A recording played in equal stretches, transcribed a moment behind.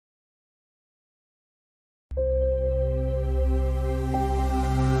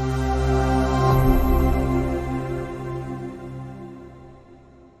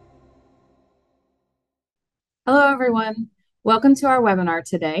Hello, everyone. Welcome to our webinar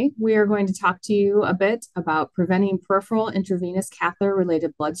today. We are going to talk to you a bit about preventing peripheral intravenous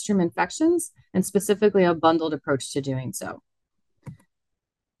catheter-related bloodstream infections, and specifically a bundled approach to doing so.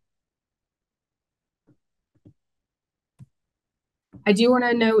 I do want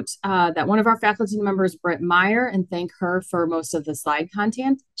to note that one of our faculty members, Britt Meyer, and thank her for most of the slide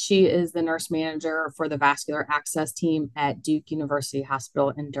content. She is the nurse manager for the vascular access team at Duke University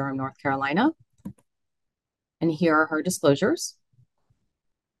Hospital in Durham, North Carolina. And here are her disclosures.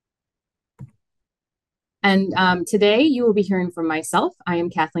 And today you will be hearing from myself. I am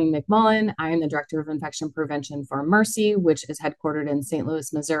Kathleen McMullen. I am the Director of Infection Prevention for Mercy, which is headquartered in St.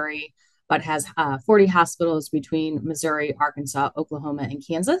 Louis, Missouri, but has 40 hospitals between Missouri, Arkansas, Oklahoma, and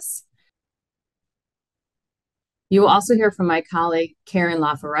Kansas. You will also hear from my colleague, Karen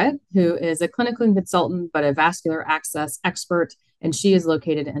Laforet, who is a clinical consultant, but a vascular access expert, and she is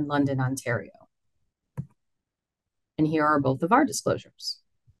located in London, Ontario. And here are both of our disclosures.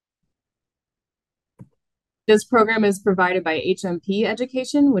 This program is provided by HMP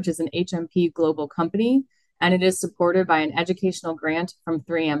Education, which is an HMP global company, and it is supported by an educational grant from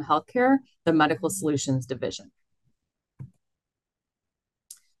 3M Healthcare, the Medical Solutions Division.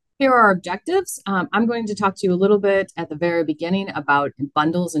 Here are our objectives. I'm going to talk to you a little bit at the very beginning about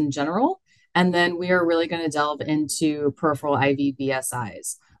bundles in general, and then we are really going to delve into peripheral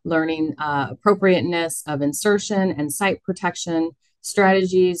IV-BSIs, learning appropriateness of insertion and site protection,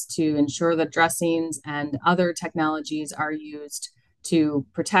 strategies to ensure that dressings and other technologies are used to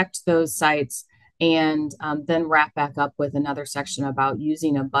protect those sites, and then wrap back up with another section about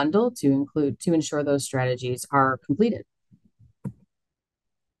using a bundle to ensure those strategies are completed.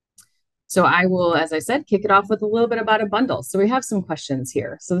 So I will, as I said, kick it off with a little bit about a bundle. So we have some questions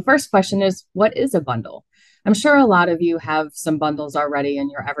here. So the first question is, what is a bundle? I'm sure a lot of you have some bundles already in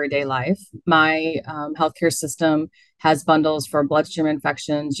your everyday life. My healthcare system has bundles for bloodstream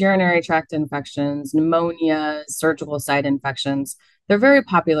infections, urinary tract infections, pneumonia, surgical site infections. They're very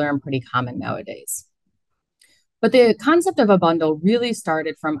popular and pretty common nowadays. But the concept of a bundle really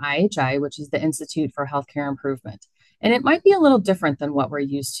started from IHI, which is the Institute for Healthcare Improvement. And it might be a little different than what we're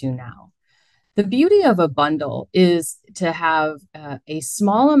used to now. The beauty of a bundle is to have a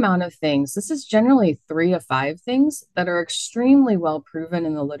small amount of things. This is generally 3 to 5 things that are extremely well proven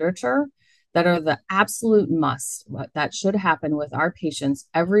in the literature, that are the absolute must that should happen with our patients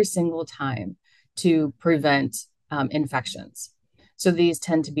every single time to prevent infections. So these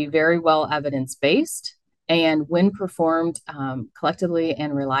tend to be very well evidence-based, and when performed collectively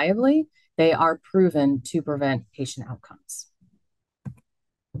and reliably, they are proven to prevent patient outcomes.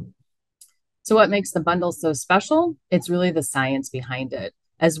 So what makes the bundle so special? It's really the science behind it,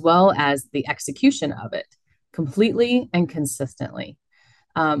 as well as the execution of it, completely and consistently.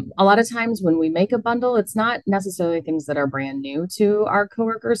 A lot of times when we make a bundle, it's not necessarily things that are brand new to our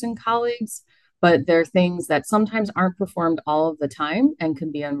coworkers and colleagues, but they're things that sometimes aren't performed all of the time and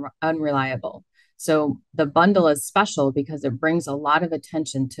can be unreliable. So the bundle is special because it brings a lot of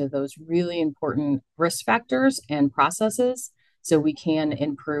attention to those really important risk factors and processes, so we can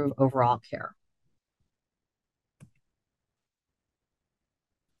improve overall care.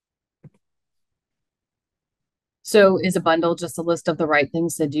 So is a bundle just a list of the right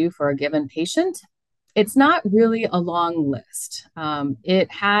things to do for a given patient? It's not really a long list.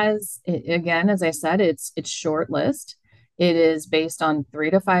 Again, as I said, it's short list. It is based on 3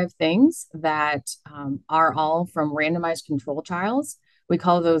 to 5 things that are all from randomized control trials. We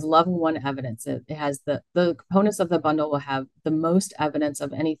call those level 1 evidence. It has the components of the bundle will have the most evidence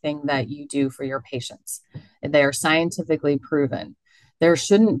of anything that you do for your patients. They are scientifically proven. There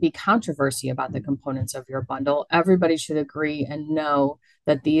shouldn't be controversy about the components of your bundle. Everybody should agree and know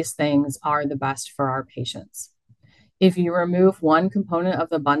that these things are the best for our patients. If you remove one component of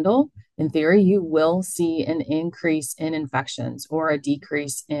the bundle, in theory, you will see an increase in infections or a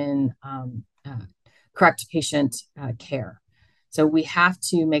decrease in correct patient care. So we have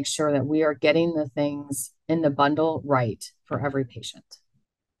to make sure that we are getting the things in the bundle right for every patient.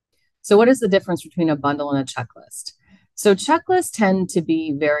 So what is the difference between a bundle and a checklist? So checklists tend to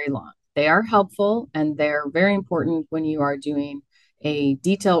be very long. They are helpful and they're very important when you are doing a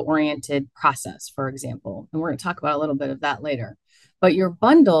detail-oriented process, for example. And we're going to talk about a little bit of that later. But your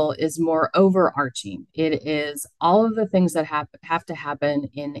bundle is more overarching. It is all of the things that have to happen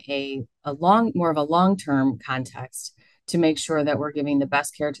in more of a long-term context to make sure that we're giving the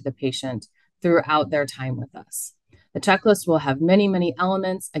best care to the patient throughout their time with us. The checklist will have many, many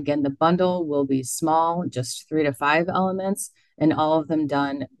elements. Again, the bundle will be small, just 3 to 5 elements, and all of them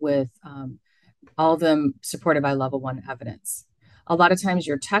done with all of them supported by level 1 evidence. A lot of times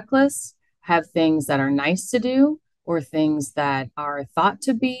your checklists have things that are nice to do or things that are thought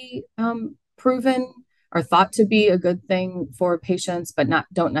to be proven or thought to be a good thing for patients, but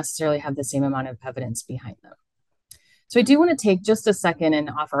don't necessarily have the same amount of evidence behind them. So I do want to take just a second and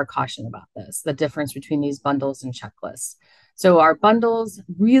offer a caution about this, the difference between these bundles and checklists. So our bundles,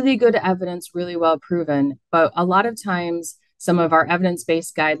 really good evidence, really well proven, but a lot of times some of our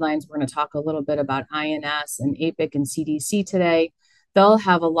evidence-based guidelines, we're going to talk a little bit about INS and APIC and CDC today. They'll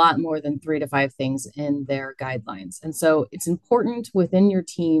have a lot more than 3 to 5 things in their guidelines. And so it's important within your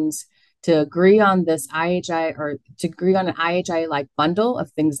teams to agree on this IHI or to agree on an IHI-like bundle of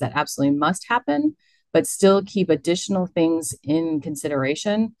things that absolutely must happen, but still keep additional things in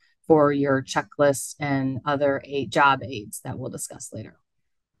consideration for your checklists and other job aids that we'll discuss later.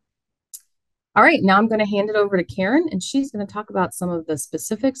 All right, now I'm going to hand it over to Karen, and she's going to talk about some of the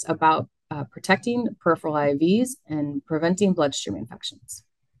specifics about protecting peripheral IVs and preventing bloodstream infections.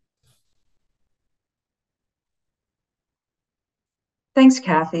 Thanks,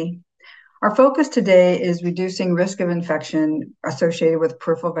 Kathy. Our focus today is reducing risk of infection associated with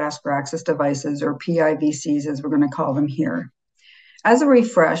peripheral vascular access devices, or PIVCs, as we're going to call them here. As a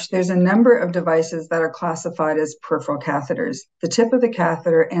refresh, there's a number of devices that are classified as peripheral catheters. The tip of the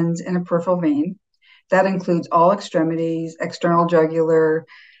catheter ends in a peripheral vein. That includes all extremities, external jugular,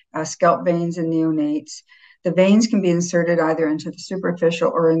 scalp veins, and neonates. The veins can be inserted either into the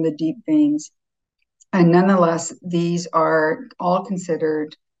superficial or in the deep veins. And nonetheless, these are all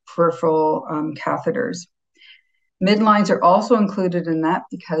considered peripheral catheters. Midlines are also included in that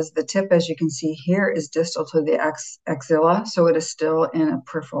because the tip, as you can see here, is distal to the axilla, so it is still in a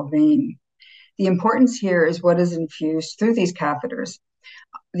peripheral vein. The importance here is what is infused through these catheters.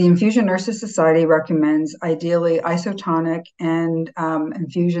 The Infusion Nurses Society recommends ideally isotonic and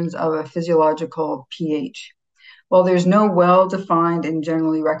infusions of a physiological pH. While there's no well-defined and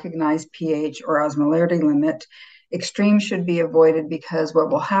generally recognized pH or osmolarity limit, extremes should be avoided because what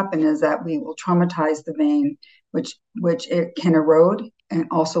will happen is that we will traumatize the vein, which it can erode and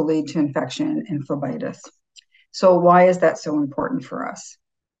also lead to infection and phlebitis. So why is that so important for us?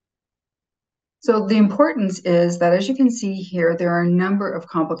 So the importance is that, as you can see here, there are a number of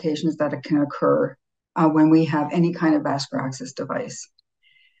complications that can occur when we have any kind of vascular access device.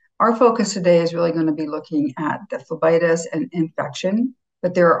 Our focus today is really going to be looking at the phlebitis and infection,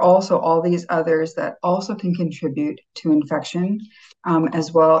 but there are also all these others that also can contribute to infection,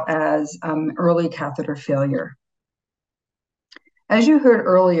 as well as early catheter failure. As you heard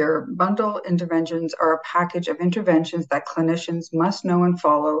earlier, bundle interventions are a package of interventions that clinicians must know and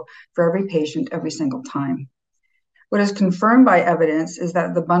follow for every patient every single time. What is confirmed by evidence is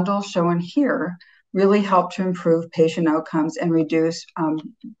that the bundles shown here really help to improve patient outcomes and reduce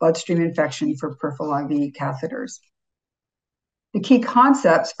bloodstream infection for peripheral IV catheters. The key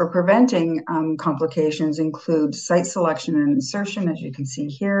concepts for preventing complications include site selection and insertion, as you can see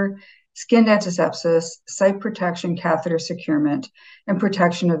here, skin antisepsis, site protection, catheter securement, and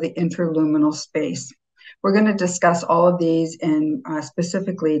protection of the intraluminal space. We're going to discuss all of these and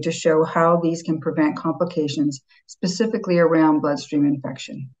specifically to show how these can prevent complications, specifically around bloodstream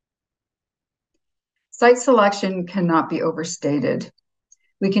infection. Site selection cannot be overstated.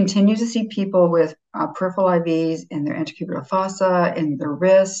 We continue to see people with peripheral IVs in their antecubital fossa, in their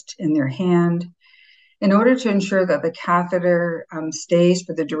wrist, in their hand. In order to ensure that the catheter stays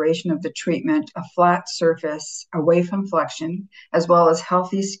for the duration of the treatment, a flat surface away from flexion, as well as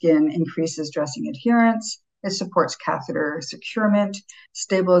healthy skin, increases dressing adherence. It supports catheter securement,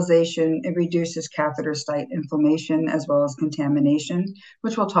 stabilization. It reduces catheter site inflammation as well as contamination,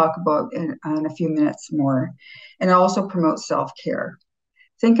 which we'll talk about in a few minutes more. And it also promotes self-care.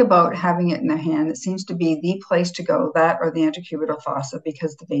 Think about having it in the hand. It seems to be the place to go, that or the antecubital fossa,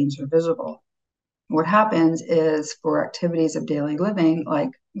 because the veins are visible. What happens is for activities of daily living, like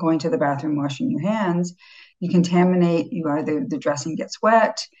going to the bathroom, washing your hands, you contaminate, either the dressing gets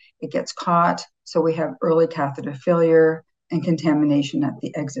wet, it gets caught, so we have early catheter failure and contamination at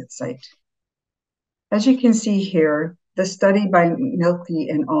the exit site. As you can see here, the study by Milky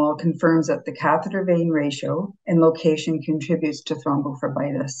et al. Confirms that the catheter vein ratio and location contributes to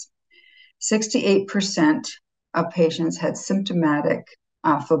thrombophlebitis. 68% of patients had symptomatic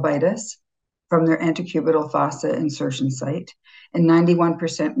phlebitis from their antecubital fossa insertion site, and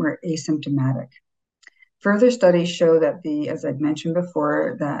 91% were asymptomatic. Further studies show that as I've mentioned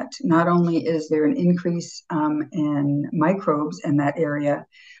before, that not only is there an increase in microbes in that area,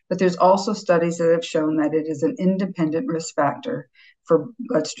 but there's also studies that have shown that it is an independent risk factor for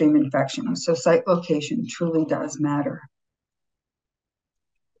bloodstream infection. So site location truly does matter.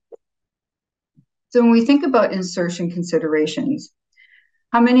 So when we think about insertion considerations,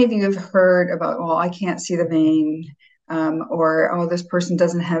 How many of you have heard about, well, I can't see the vein, or, oh, this person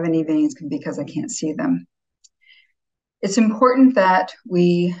doesn't have any veins because I can't see them? It's important that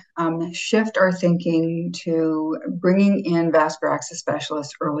we shift our thinking to bringing in vascular access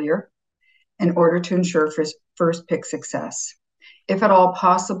specialists earlier in order to ensure first PIC success. If at all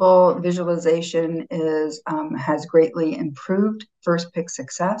possible, visualization has greatly improved first PIC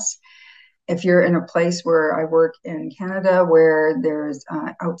success. If you're in a place where I work in Canada, where there's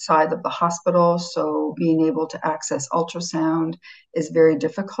outside of the hospital, so being able to access ultrasound is very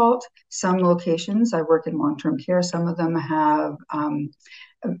difficult. Some locations, I work in long-term care, some of them have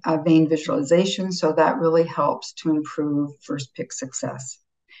a vein visualization, so that really helps to improve first PIC success.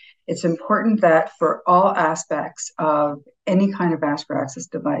 It's important that for all aspects of any kind of vascular access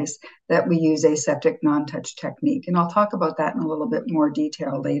device that we use aseptic non-touch technique. And I'll talk about that in a little bit more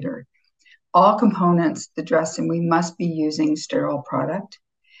detail later. All components, the dressing, we must be using sterile product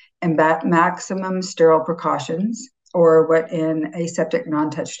and maximum sterile precautions, or what in aseptic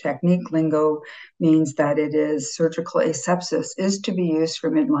non-touch technique lingo means that it is surgical asepsis, is to be used for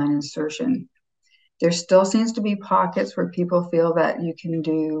midline insertion. There still seems to be pockets where people feel that you can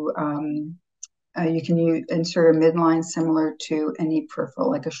do, insert a midline similar to any peripheral,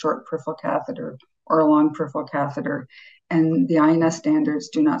 like a short peripheral catheter or a long peripheral catheter. And the INS standards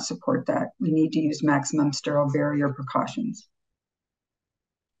do not support that. We need to use maximum sterile barrier precautions.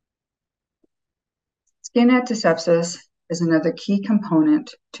 Skin antisepsis is another key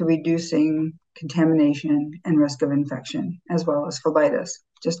component to reducing contamination and risk of infection, as well as phlebitis.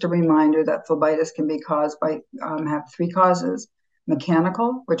 Just a reminder that phlebitis can be caused by, have three causes: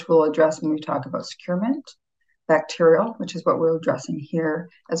 mechanical, which we'll address when we talk about securement; bacterial, which is what we're addressing here,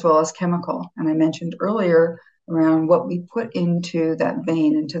 as well as chemical. And I mentioned earlier around what we put into that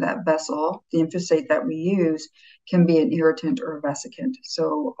vein, into that vessel, the infiltrate that we use can be an irritant or a vesicant.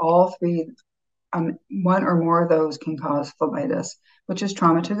 So all three, one or more of those can cause phlebitis, which is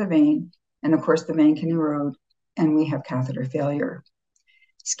trauma to the vein. And of course, the vein can erode, and we have catheter failure.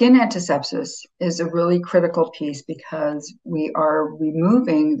 Skin antisepsis is a really critical piece because we are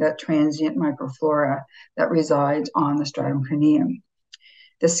removing that transient microflora that resides on the stratum corneum.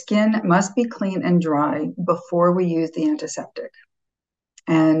 The skin must be clean and dry before we use the antiseptic.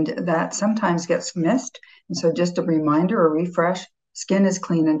 And that sometimes gets missed. And so just a reminder, a refresh, skin is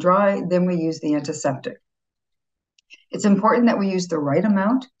clean and dry, then we use the antiseptic. It's important that we use the right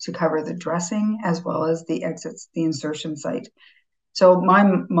amount to cover the dressing as well as the exits, the insertion site. So my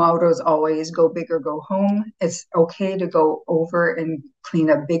motto is always go big or go home. It's okay to go over and clean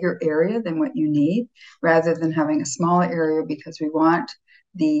a bigger area than what you need, rather than having a smaller area, because we want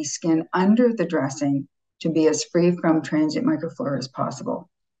the skin under the dressing to be as free from transient microflora as possible.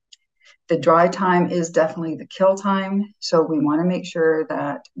 The dry time is definitely the kill time. So we want to make sure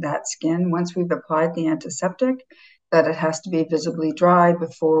that that skin, once we've applied the antiseptic, that it has to be visibly dry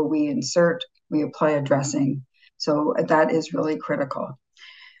before we insert, we apply a dressing. So that is really critical.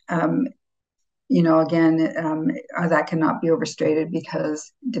 Again, that cannot be overstated,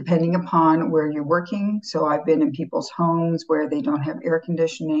 because depending upon where you're working, so I've been in people's homes where they don't have air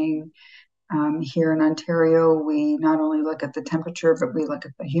conditioning. Here in Ontario, we not only look at the temperature, but we look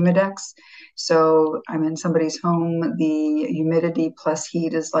at the humidex. So I'm in somebody's home, the humidity plus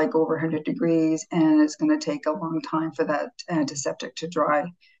heat is like over 100 degrees, and it's going to take a long time for that antiseptic to dry,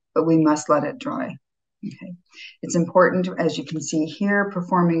 but we must let it dry. Okay. It's important, as you can see here,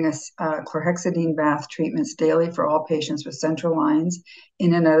 performing chlorhexidine bath treatments daily for all patients with central lines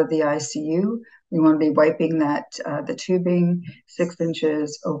in and out of the ICU. We want to be wiping the tubing 6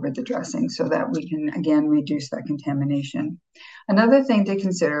 inches over the dressing so that we can, again, reduce that contamination. Another thing to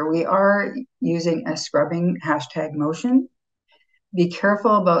consider, we are using a scrubbing #motion. Be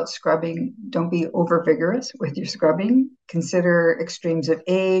careful about scrubbing. Don't be over vigorous with your scrubbing. Consider extremes of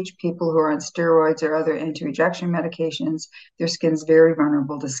age, people who are on steroids or other anti-rejection medications. Their skin's very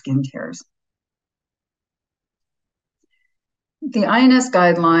vulnerable to skin tears. The INS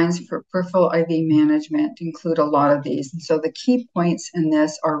guidelines for peripheral IV management include a lot of these. And so the key points in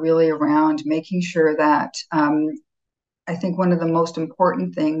this are really around making sure that I think one of the most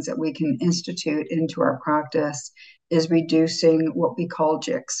important things that we can institute into our practice is reducing what we call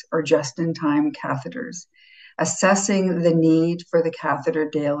JICs, or just-in-time catheters. Assessing the need for the catheter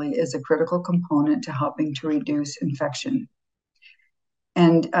daily is a critical component to helping to reduce infection.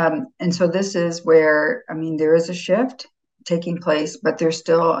 And so this is where, there is a shift taking place, but there's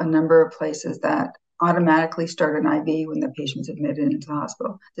still a number of places that automatically start an IV when the patient's admitted into the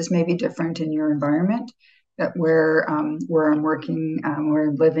hospital. This may be different in your environment, that where I'm working, where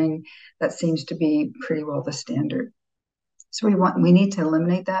I'm living, that seems to be pretty well the standard. So we need to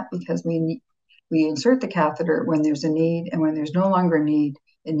eliminate that because we insert the catheter when there's a need, and when there's no longer a need,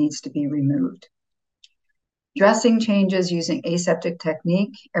 it needs to be removed. Dressing changes using aseptic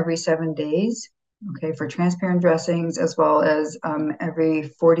technique every 7 days, okay, for transparent dressings, as well as every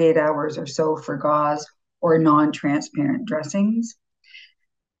 48 hours or so for gauze or non-transparent dressings.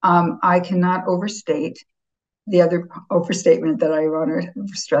 I cannot overstate. The other overstatement that I want to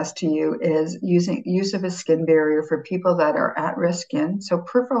stress to you is use of a skin barrier for people that are at-risk skin. So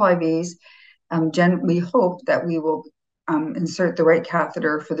peripheral IVs, we hope that we will insert the right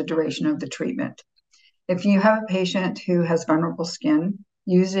catheter for the duration of the treatment. If you have a patient who has vulnerable skin,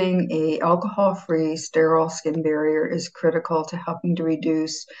 using a alcohol-free sterile skin barrier is critical to helping to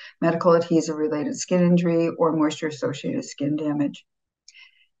reduce medical adhesive-related skin injury or moisture-associated skin damage.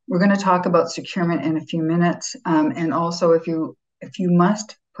 We're going to talk about securement in a few minutes, and also if you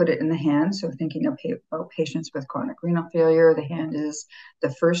must put it in the hand, so thinking about patients with chronic renal failure, the hand is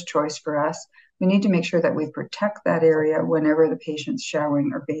the first choice for us. We need to make sure that we protect that area whenever the patient's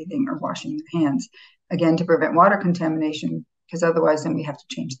showering or bathing or washing their hands, again, to prevent water contamination, because otherwise then we have to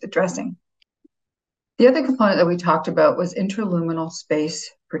change the dressing. The other component that we talked about was intraluminal space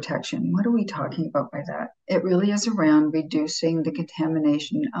protection. What are we talking about by that? It really is around reducing the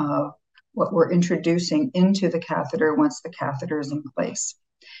contamination of what we're introducing into the catheter once the catheter is in place.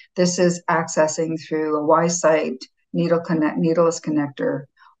 This is accessing through a Y-site, needleless connector.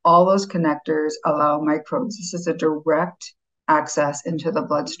 All those connectors allow microbes. This is a direct access into the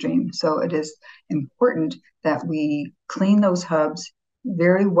bloodstream. So it is important that we clean those hubs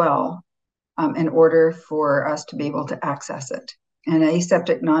very well in order for us to be able to access it. In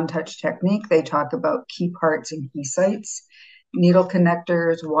aseptic non-touch technique, they talk about key parts and key sites. Needle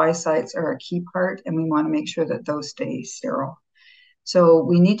connectors, Y-sites are a key part, and we want to make sure that those stay sterile. So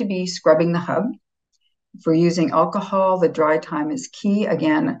we need to be scrubbing the hub. For using alcohol, the dry time is key.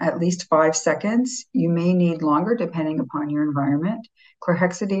 Again, at least 5 seconds. You may need longer depending upon your environment.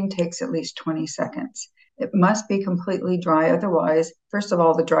 Chlorhexidine takes at least 20 seconds. It must be completely dry. Otherwise, first of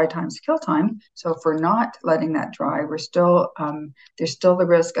all, the dry time is kill time. So if we're not letting that dry, there's still the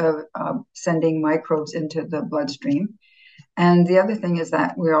risk of sending microbes into the bloodstream. And the other thing is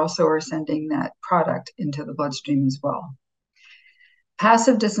that we also are sending that product into the bloodstream as well.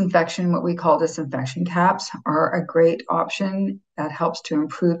 Passive disinfection, what we call disinfection caps, are a great option that helps to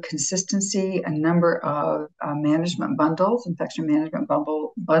improve consistency. A number of management bundles, infection management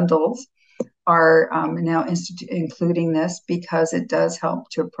bundles, are now including this because it does help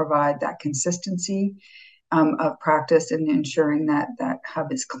to provide that consistency of practice in ensuring that that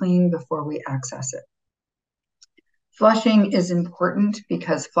hub is clean before we access it. Flushing is important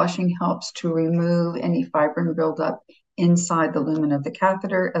because flushing helps to remove any fibrin buildup inside the lumen of the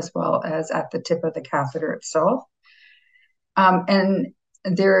catheter as well as at the tip of the catheter itself. And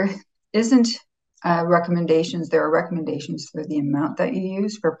there isn't recommendations. There are recommendations for the amount that you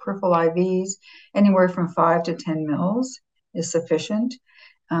use. For peripheral IVs, anywhere from 5 to 10 mils is sufficient.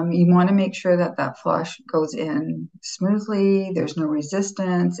 You want to make sure that that flush goes in smoothly, there's no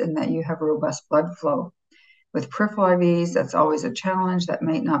resistance, and that you have robust blood flow. With peripheral IVs, that's always a challenge. That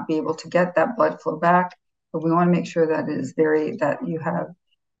might not be able to get that blood flow back, but we want to make sure that that you have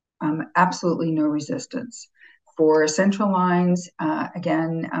absolutely no resistance. For central lines,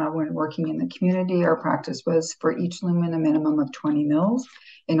 again, when working in the community, our practice was for each lumen a minimum of 20 mils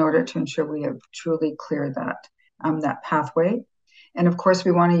in order to ensure we have truly cleared that pathway. And of course,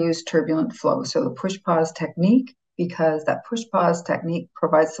 we want to use turbulent flow. So the push-pause technique, because that push-pause technique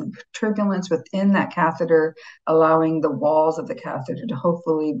provides some turbulence within that catheter, allowing the walls of the catheter to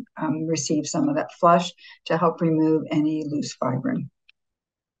hopefully receive some of that flush to help remove any loose fibrin.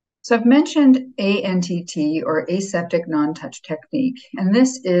 So I've mentioned ANTT, or aseptic non-touch technique, and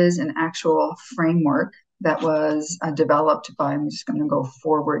this is an actual framework that was developed by, I'm just going to go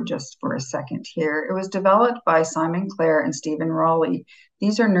forward just for a second here. It was developed by Simon Clare and Stephen Rowley.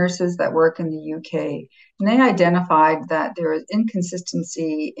 These are nurses that work in the UK, and they identified that there is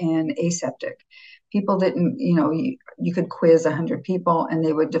inconsistency in aseptic. People didn't, you could quiz 100 people and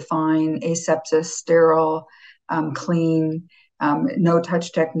they would define asepsis, sterile, clean, no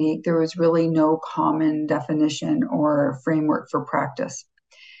touch technique. There was really no common definition or framework for practice.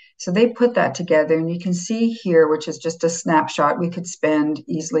 So they put that together, and you can see here, which is just a snapshot. We could spend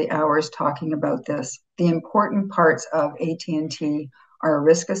easily hours talking about this. The important parts of AT&T are a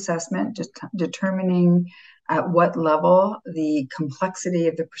risk assessment, just determining at what level the complexity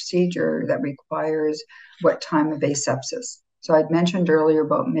of the procedure that requires what time of asepsis. So I'd mentioned earlier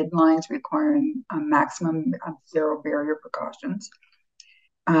about midlines requiring a maximum zero barrier precautions.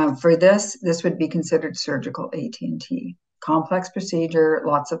 For this would be considered surgical AT&T. complex procedure,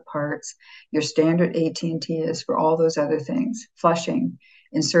 lots of parts. Your standard AT&T is for all those other things. Flushing,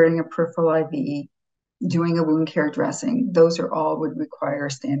 inserting a peripheral IV, doing a wound care dressing, those are all would require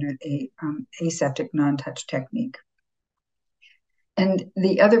standard aseptic non-touch technique. And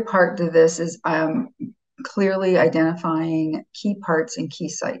the other part to this is clearly identifying key parts and key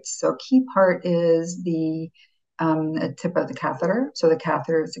sites. So key part is the tip of the catheter. So the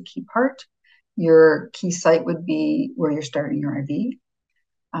catheter is a key part. Your key site would be where you're starting your IV.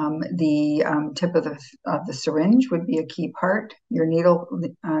 The tip of the syringe would be a key part. Your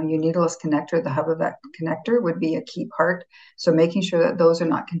needleless connector, the hub of that connector, would be a key part. So making sure that those are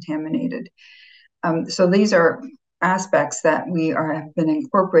not contaminated. So these are aspects that have been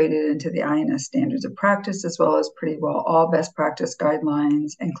incorporated into the INS standards of practice, as well as pretty well all best practice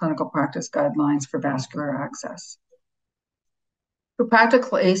guidelines and clinical practice guidelines for vascular access. For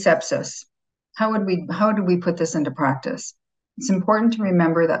practical asepsis, how do we put this into practice? It's important to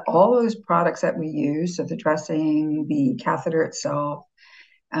remember that all those products that we use, so the dressing, the catheter itself,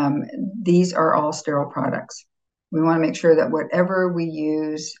 these are all sterile products. We want to make sure that whatever we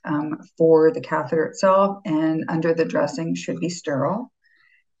use for the catheter itself and under the dressing should be sterile.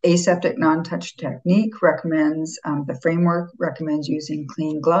 Aseptic non-touch technique recommends, the framework recommends using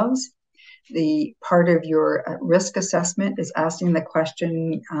clean gloves. The part of your risk assessment is asking the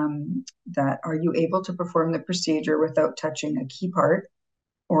question that are you able to perform the procedure without touching a key part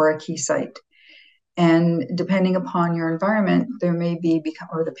or a key site? And depending upon your environment, there may be,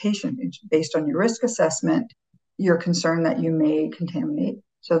 or the patient, based on your risk assessment, you're concerned that you may contaminate.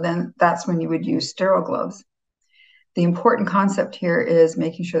 So then that's when you would use sterile gloves. The important concept here is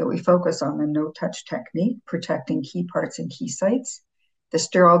making sure that we focus on the no-touch technique, protecting key parts and key sites. The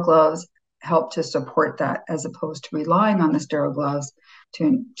sterile gloves help to support that, as opposed to relying on the sterile gloves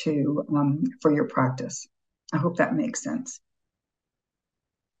for your practice. I hope that makes sense.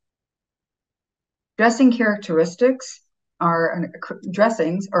 Dressing characteristics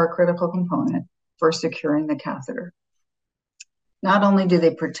dressings are a critical component for securing the catheter. Not only do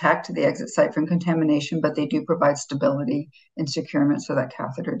they protect the exit site from contamination, but they do provide stability and securement so that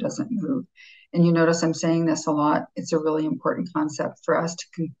catheter doesn't move. And you notice I'm saying this a lot. It's a really important concept for us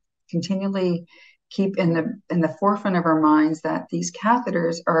to continually keep in the forefront of our minds that these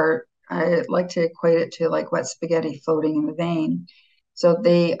catheters are, I like to equate it to like wet spaghetti floating in the vein. So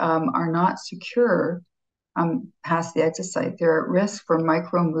they are not secure past the exit site. They're at risk for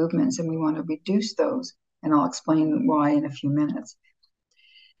micro movements, and we want to reduce those. And I'll explain why in a few minutes.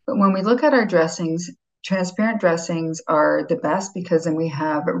 But when we look at our dressings, transparent dressings are the best because then we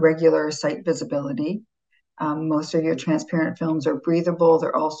have regular site visibility. Most of your transparent films are breathable.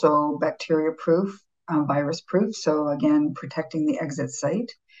 They're also bacteria-proof, virus-proof. So again, protecting the exit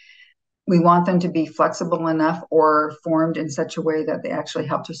site. We want them to be flexible enough or formed in such a way that they actually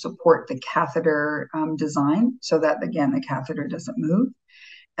help to support the catheter design so that, again, the catheter doesn't move,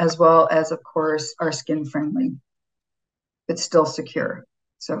 as well as, of course, are skin-friendly, but still secure.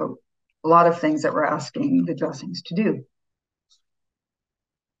 So a lot of things that we're asking the dressings to do.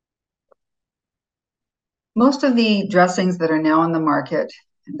 Most of the dressings that are now on the market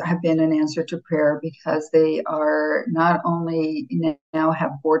have been an answer to prayer because they are not only now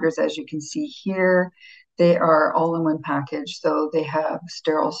have borders, as you can see here, they are all in one package. So they have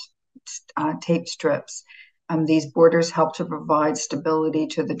sterile tape strips. These borders help to provide stability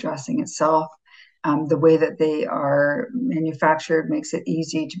to the dressing itself. The way that they are manufactured makes it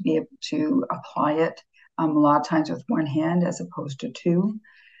easy to be able to apply it a lot of times with one hand as opposed to two.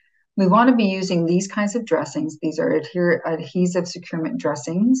 We want to be using these kinds of dressings. These are adhesive securement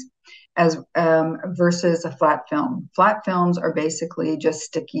dressings as versus a flat film. Flat films are basically just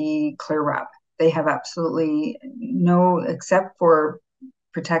sticky clear wrap. They have absolutely no, except for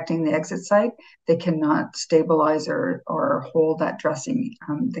protecting the exit site, they cannot stabilize or hold that dressing,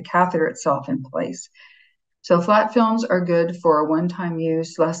 the catheter itself in place. So flat films are good for a one-time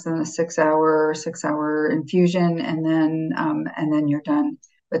use, less than a 6 hour infusion, and then you're done.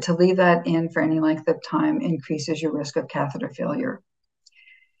 But to leave that in for any length of time increases your risk of catheter failure.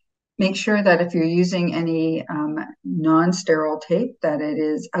 Make sure that if you're using any non-sterile tape, that it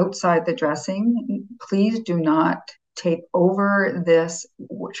is outside the dressing. Please do not tape over this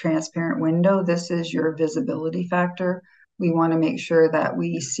transparent window. This is your visibility factor. We want to make sure that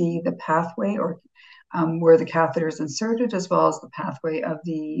we see the pathway or where the catheter is inserted, as well as the pathway of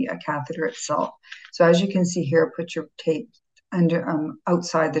the catheter itself. So as you can see here, put your tape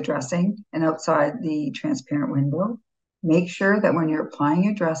outside the dressing and outside the transparent window. Make sure that when you're applying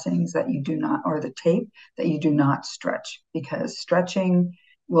your dressings that you do not, or the tape, that you do not stretch, because stretching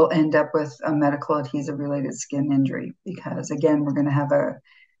we'll end up with a medical adhesive-related skin injury because, again, we're going to have a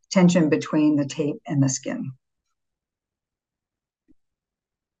tension between the tape and the skin.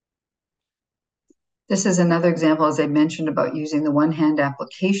 This is another example, as I mentioned, about using the one-hand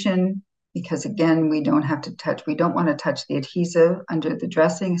application because, again, we don't want to touch the adhesive under the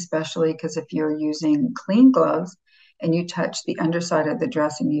dressing, especially because if you're using clean gloves and you touch the underside of the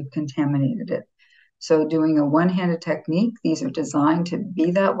dressing, you've contaminated it. So doing a one-handed technique, these are designed to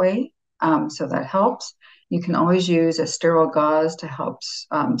be that way, so that helps. You can always use a sterile gauze to help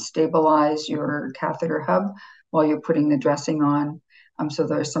stabilize your catheter hub while you're putting the dressing on. So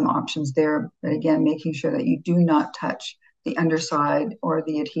there's some options there, but again, making sure that you do not touch the underside or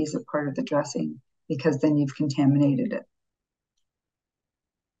the adhesive part of the dressing because then you've contaminated it.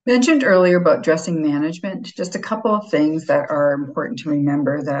 Mentioned earlier about dressing management, just a couple of things that are important to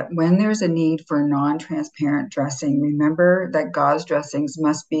remember that when there's a need for non-transparent dressing, remember that gauze dressings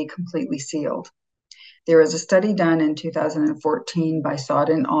must be completely sealed. There was a study done in 2014 by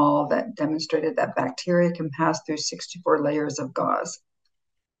Sod et al. That demonstrated that bacteria can pass through 64 layers of gauze.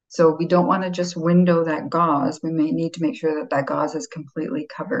 So we don't want to just window that gauze. We may need to make sure that that gauze is completely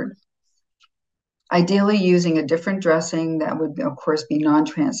covered. Ideally using a different dressing that would, of course, be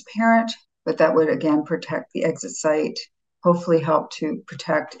non-transparent, but that would, again, protect the exit site, hopefully help to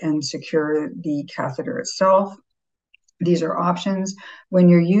protect and secure the catheter itself. These are options. When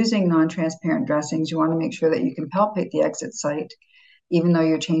you're using non-transparent dressings, you want to make sure that you can palpate the exit site. Even though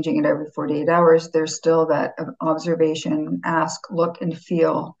you're changing it every 48 hours, there's still that observation, ask, look, and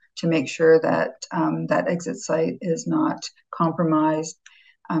feel to make sure that that exit site is not compromised,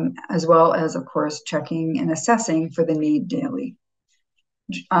 as well as, of course, checking and assessing for the need daily.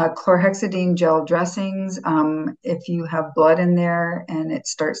 Chlorhexidine gel dressings, if you have blood in there and it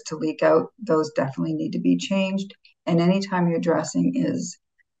starts to leak out, those definitely need to be changed. And anytime your dressing is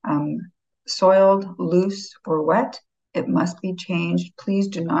soiled, loose, or wet, it must be changed. Please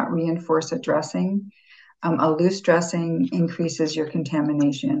do not reinforce a dressing. A loose dressing increases your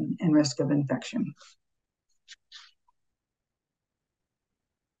contamination and risk of infection.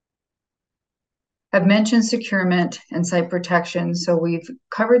 I've mentioned securement and site protection. So we've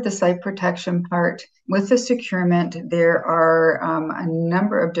covered the site protection part. With the securement, there are a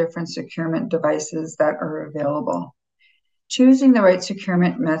number of different securement devices that are available. Choosing the right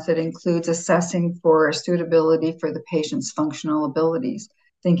securement method includes assessing for suitability for the patient's functional abilities,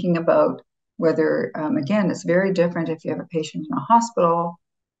 thinking about whether, again, it's very different if you have a patient in a hospital,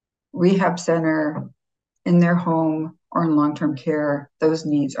 rehab center, in their home, or in long-term care. Those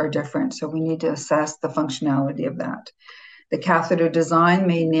needs are different. So we need to assess the functionality of that. The catheter design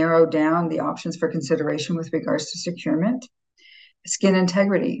may narrow down the options for consideration with regards to securement. Skin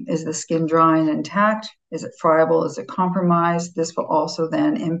integrity. Is the skin dry and intact? Is it friable? Is it compromised? This will also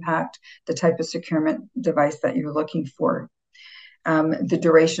then impact the type of securement device that you're looking for. The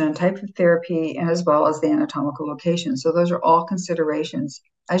duration and type of therapy, and as well as the anatomical location. So those are all considerations.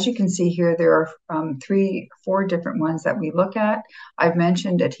 As you can see here, there are 4 different ones that we look at. I've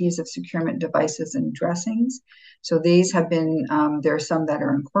mentioned adhesive securement devices and dressings. So these have been, there are some that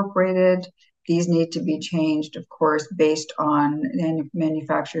are incorporated. These need to be changed, of course, based on the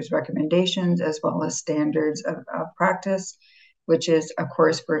manufacturer's recommendations as well as standards of practice, which is, of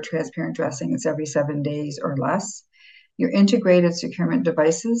course, for a transparent dressing, it's every 7 days or less. Your integrated securement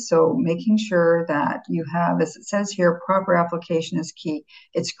devices, so making sure that you have, as it says here, proper application is key.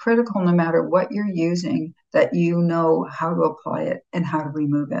 It's critical no matter what you're using that you know how to apply it and how to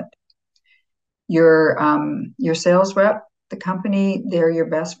remove it. Your sales rep, the company, they're your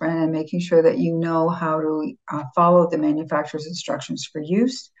best friend, and making sure that you know how to follow the manufacturer's instructions for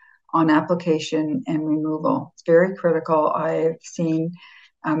use on application and removal. It's very critical. I've seen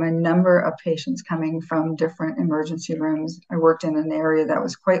a number of patients coming from different emergency rooms. I worked in an area that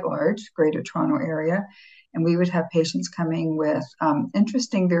was quite large, Greater Toronto area, and we would have patients coming with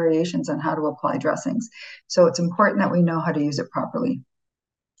interesting variations on how to apply dressings. So it's important that we know how to use it properly.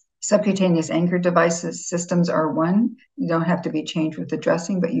 Subcutaneous anchor devices systems are one. You don't have to be changed with the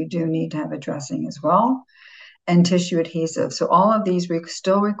dressing, but you do need to have a dressing as well. And tissue adhesive. So all of these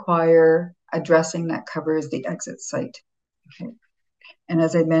still require a dressing that covers the exit site. Okay. And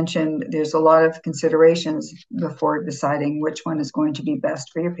as I mentioned, there's a lot of considerations before deciding which one is going to be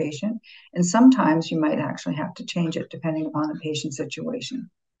best for your patient. And sometimes you might actually have to change it depending upon the patient's situation.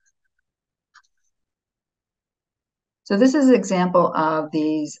 So this is an example of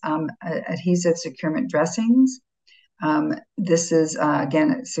these adhesive securement dressings. This is,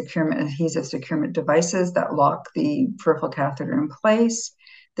 again, adhesive securement devices that lock the peripheral catheter in place.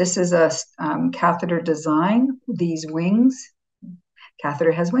 This is a catheter design. These wings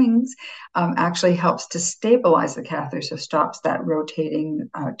catheter has wings, actually helps to stabilize the catheter, so stops that rotating,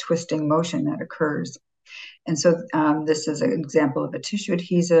 twisting motion that occurs. And so this is an example of a tissue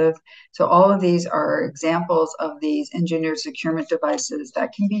adhesive. So all of these are examples of these engineered securement devices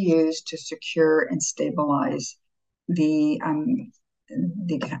that can be used to secure and stabilize the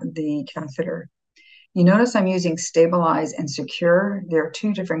catheter. You notice I'm using stabilize and secure. There are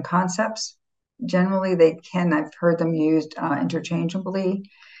two different concepts. Generally, I've heard them used interchangeably.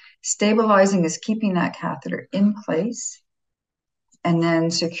 Stabilizing is keeping that catheter in place, and then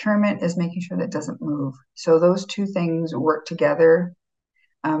securement is making sure that it doesn't move. So those two things work together.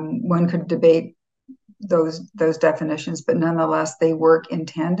 One could debate those definitions, but nonetheless, they work in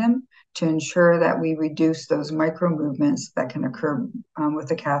tandem to ensure that we reduce those micro movements that can occur with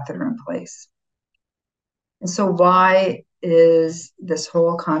the catheter in place. And so why is this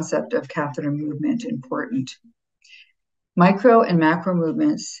whole concept of catheter movement important? Micro and macro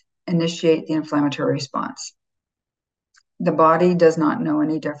movements initiate the inflammatory response. The body does not know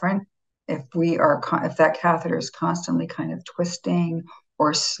any different. If that catheter is constantly kind of twisting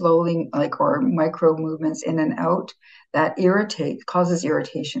or slowly, or micro movements in and out, that causes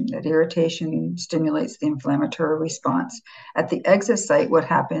irritation. That irritation stimulates the inflammatory response. At the exit site, what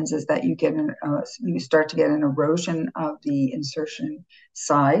happens is that you start to get an erosion of the insertion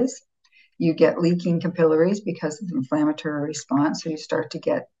size. You get leaking capillaries because of the inflammatory response, so you start to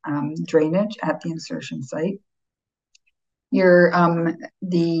get drainage at the insertion site.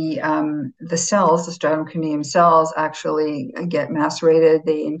 The cells, the stratum corneum cells, actually get macerated.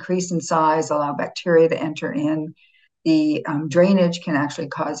 They increase in size, allow bacteria to enter in. The drainage can actually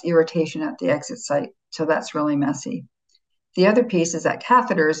cause irritation at the exit site, so that's really messy. The other piece is that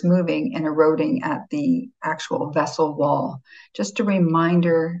catheter is moving and eroding at the actual vessel wall. Just a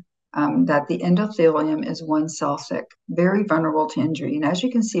reminder that the endothelium is one cell thick, very vulnerable to injury. And as you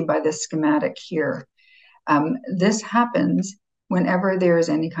can see by this schematic here, this happens whenever there is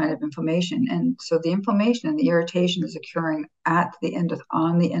any kind of inflammation. And so the inflammation and the irritation is occurring on the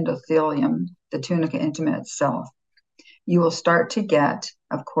endothelium, the tunica intima itself. You will start to get,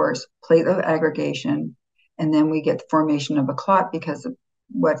 of course, platelet aggregation, and then we get the formation of a clot because of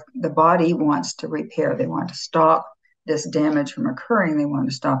what the body wants to repair. They want to stop this damage from occurring. They want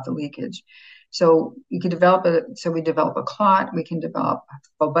to stop the leakage. So we develop a clot. We can develop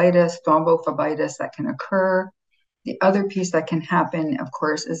phlebitis, thrombophlebitis that can occur. The other piece that can happen, of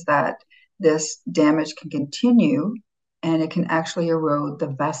course, is that this damage can continue and it can actually erode the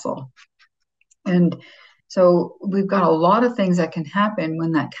vessel. And so we've got a lot of things that can happen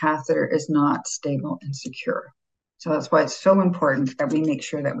when that catheter is not stable and secure. So that's why it's so important that we make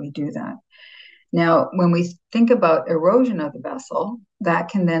sure that we do that. Now, when we think about erosion of the vessel, that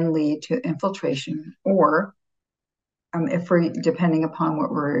can then lead to infiltration, or depending upon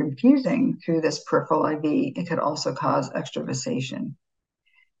what we're infusing through this peripheral IV, it could also cause extravasation.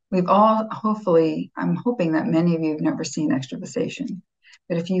 I'm hoping that many of you have never seen extravasation,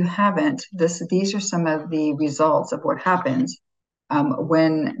 but if you haven't, these are some of the results of what happens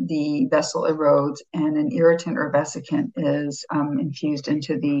when the vessel erodes and an irritant or vesicant is infused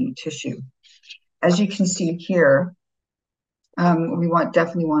into the tissue. As you can see here, we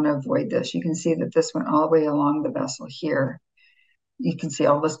definitely want to avoid this. You can see that this went all the way along the vessel here. You can see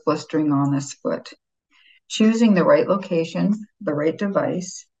all this blistering on this foot. Choosing the right location, the right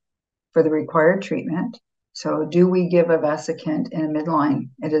device for the required treatment. So do we give a vesicant in a midline?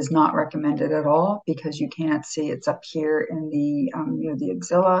 It is not recommended at all because you can't see it's up here in the the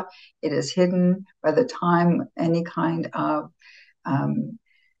axilla. It is hidden. By the time any kind of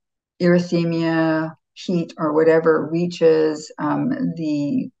erythema, heat, or whatever reaches an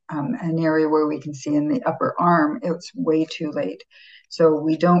area where we can see in the upper arm, it's way too late. So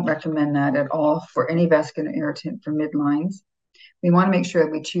we don't recommend that at all for any vascular irritant for midlines. We want to make sure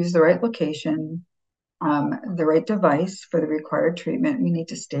that we choose the right location, the right device for the required treatment. We need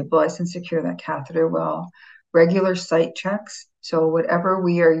to stabilize and secure that catheter well. Regular site checks. So whatever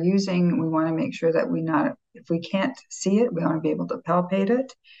we are using, we want to make sure that if we can't see it, we want to be able to palpate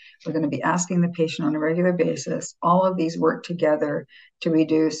it. We're going to be asking the patient on a regular basis. All of these work together to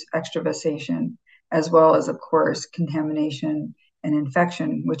reduce extravasation, as well as, of course, contamination and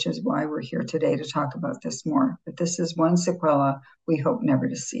infection, which is why we're here today to talk about this more. But this is one sequela we hope never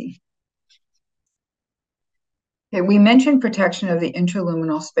to see. Okay, we mentioned protection of the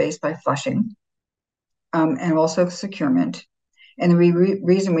intraluminal space by flushing and also securement. And the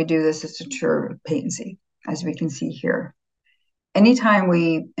reason we do this is to ensure patency, as we can see here. Anytime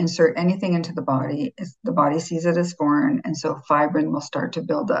we insert anything into the body sees it as foreign, and so fibrin will start to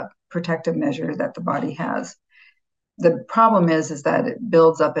build up, protective measure that the body has. The problem is that it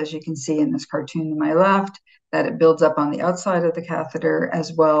builds up, as you can see in this cartoon to my left, that it builds up on the outside of the catheter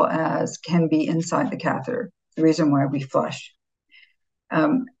as well as can be inside the catheter, the reason why we flush.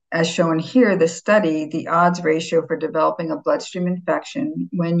 As shown here, the study, the odds ratio for developing a bloodstream infection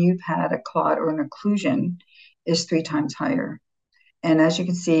when you've had a clot or an occlusion is 3 times higher. And as you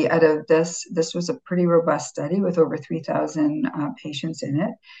can see, out of this was a pretty robust study with over 3,000 patients in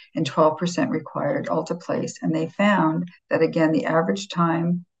it, and 12% required alteplase. And they found that, again, the average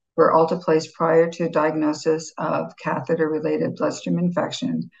time for alteplase prior to diagnosis of catheter-related bloodstream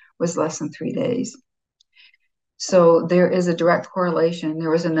infection was less than 3 days. So there is a direct correlation. There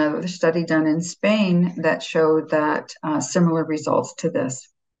was another study done in Spain that showed that similar results to this.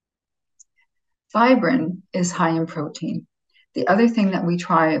 Fibrin is high in protein. The other thing that we're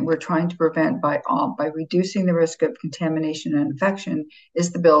trying to prevent by reducing the risk of contamination and infection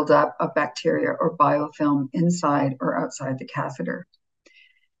is the buildup of bacteria or biofilm inside or outside the catheter.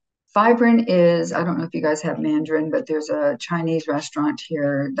 Fibrin is, I don't know if you guys have Mandarin, but there's a Chinese restaurant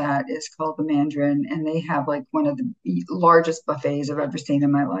here that is called the Mandarin, and they have like one of the largest buffets I've ever seen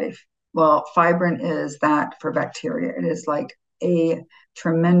in my life. Well, fibrin is that for bacteria. It is like a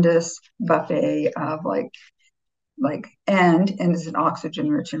tremendous buffet of and it's an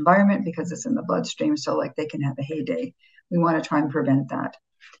oxygen-rich environment because it's in the bloodstream, so like they can have a heyday. We want to try and prevent that.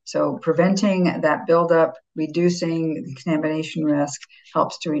 So preventing that buildup, reducing the contamination risk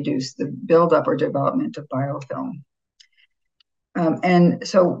helps to reduce the buildup or development of biofilm. And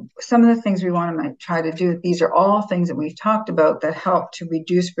so some of the things we want to try to do, these are all things that we've talked about that help to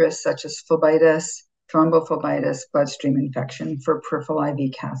reduce risks such as phlebitis, thrombophlebitis, bloodstream infection for peripheral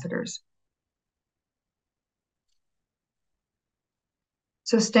IV catheters.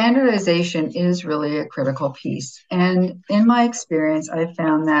 So standardization is really a critical piece. And in my experience, I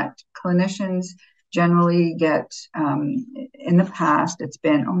found that clinicians generally get, in the past, it's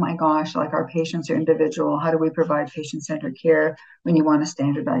been, oh my gosh, like our patients are individual. How do we provide patient-centered care when you want to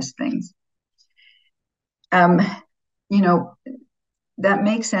standardize things? You know, that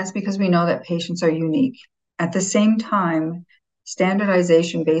makes sense because we know that patients are unique. At the same time,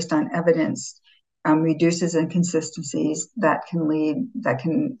 standardization based on evidence reduces inconsistencies that can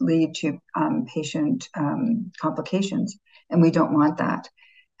lead to patient complications, and we don't want that.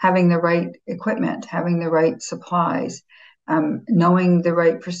 Having the right equipment, having the right supplies, knowing the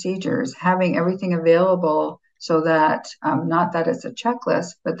right procedures, having everything available so that not that it's a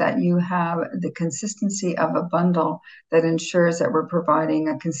checklist, but that you have the consistency of a bundle that ensures that we're providing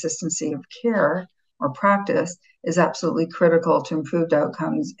a consistency of care or practice is absolutely critical to improved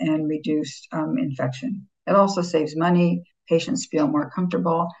outcomes and reduced infection. It also saves money, patients feel more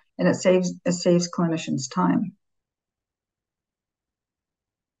comfortable, and it saves clinicians time.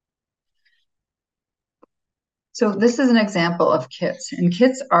 So this is an example of kits, and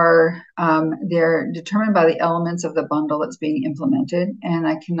kits are, they're determined by the elements of the bundle that's being implemented. And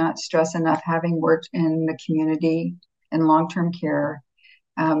I cannot stress enough, having worked in the community and long-term care,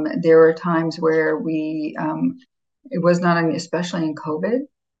 there were times where it was not, especially in COVID,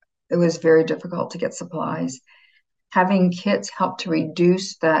 it was very difficult to get supplies. Having kits helped to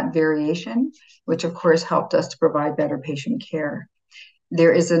reduce that variation, which of course helped us to provide better patient care.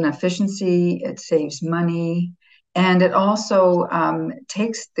 There is an efficiency, it saves money, and it also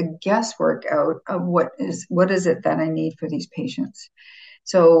takes the guesswork out of what is it that I need for these patients.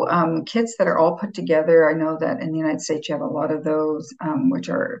 So kits that are all put together, I know that in the United States you have a lot of those, which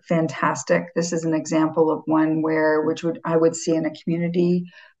are fantastic. This is an example of one I would see in a community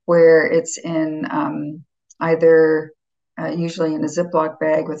where it's in either usually in a Ziploc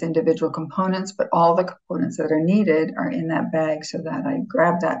bag with individual components, but all the components that are needed are in that bag, so that I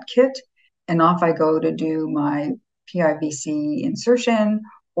grab that kit and off I go to do my PIV-BSI insertion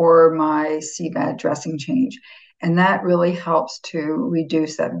or my CVAD dressing change. And that really helps to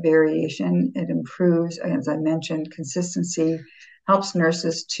reduce that variation. It improves, as I mentioned, consistency, helps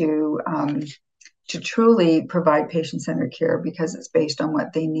nurses to truly provide patient-centered care because it's based on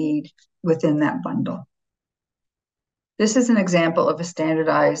what they need within that bundle. This is an example of a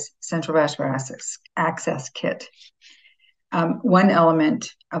standardized central vascular access kit. One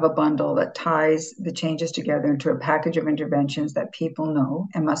element of a bundle that ties the changes together into a package of interventions that people know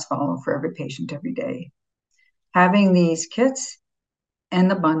and must follow for every patient every day. Having these kits and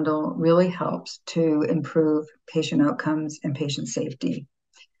the bundle really helps to improve patient outcomes and patient safety.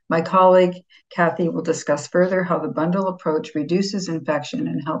 My colleague, Kathy, will discuss further how the bundle approach reduces infection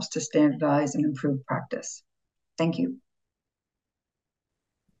and helps to standardize and improve practice. Thank you.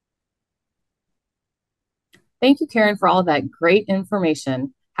 Thank you, Karen, for all that great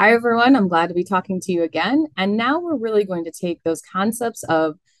information. Hi, everyone. I'm glad to be talking to you again. And now we're really going to take those concepts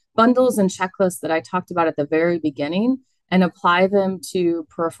of bundles and checklists that I talked about at the very beginning and apply them to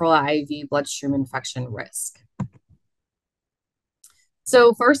peripheral IV bloodstream infection risk.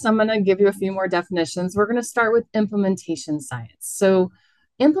 So first, I'm going to give you a few more definitions. We're going to start with implementation science. So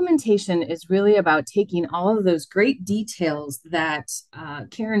implementation is really about taking all of those great details that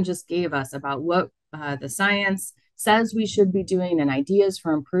Karen just gave us about what the science says we should be doing and ideas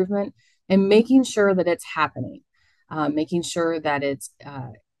for improvement, and making sure that it's happening, making sure that it's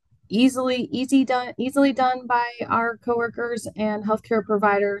easily done by our coworkers and healthcare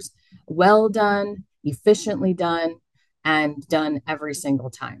providers, well done, efficiently done, and done every single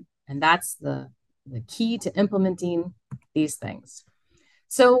time. And that's the key to implementing these things.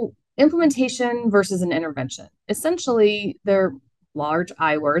 So implementation versus an intervention. Essentially, they're large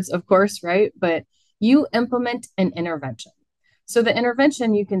I words, of course, right? But you implement an intervention. So the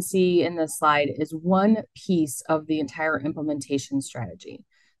intervention you can see in this slide is one piece of the entire implementation strategy.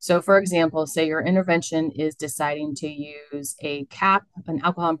 So for example, say your intervention is deciding to use a cap, an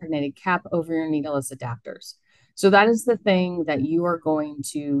alcohol impregnated cap over your needleless adapters. So that is the thing that you are going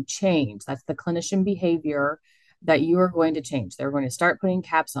to change. That's the clinician behavior that you are going to change. They're going to start putting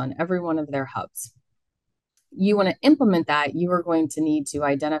caps on every one of their hubs. You want to implement that, you are going to need to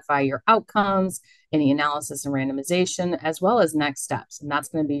identify your outcomes, any analysis and randomization, as well as next steps. And that's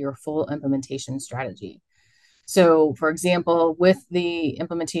going to be your full implementation strategy. So, for example, with the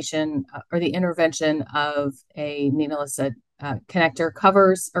implementation or the intervention of a needleless connector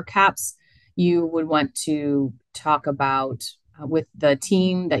covers or caps, you would want to talk about with the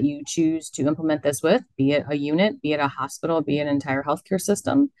team that you choose to implement this with, be it a unit, be it a hospital, be it an entire healthcare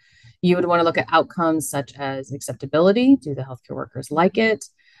system. You would want to look at outcomes such as acceptability. Do the healthcare workers like it?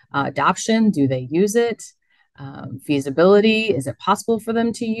 Adoption. Do they use it? Feasibility. Is it possible for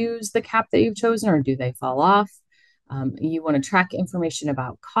them to use the cap that you've chosen, or do they fall off? You want to track information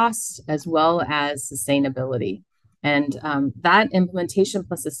about costs as well as sustainability. And that implementation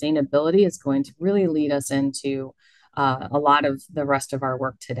plus sustainability is going to really lead us into a lot of the rest of our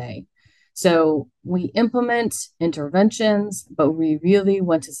work today. So we implement interventions, but we really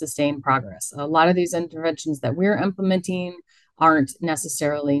want to sustain progress. A lot of these interventions that we're implementing aren't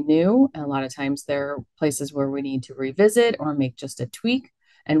necessarily new. And a lot of times they're places where we need to revisit or make just a tweak.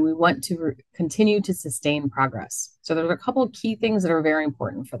 And we want to continue to sustain progress. So there's a couple of key things that are very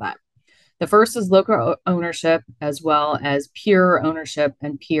important for that. The first is local ownership, as well as peer ownership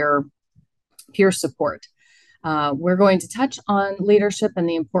and peer support. We're going to touch on leadership and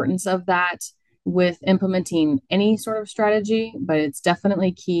the importance of that with implementing any sort of strategy, but it's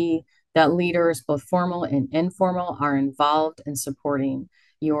definitely key that leaders, both formal and informal, are involved in supporting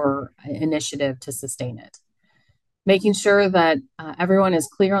your initiative to sustain it. Making sure that everyone is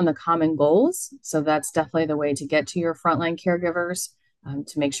clear on the common goals. So that's definitely the way to get to your frontline caregivers,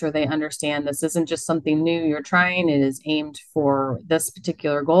 to make sure they understand this isn't just something new you're trying. It is aimed for this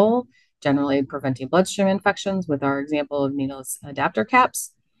particular goal, generally preventing bloodstream infections with our example of needleless adapter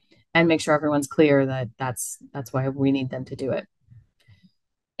caps, and make sure everyone's clear that that's why we need them to do it.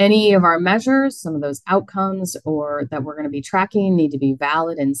 Any of our measures, some of those outcomes or that we're going to be tracking need to be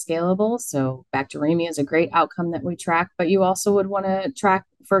valid and scalable. So bacteremia is a great outcome that we track, but you also would want to track,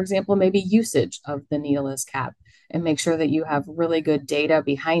 for example, maybe usage of the needleless cap and make sure that you have really good data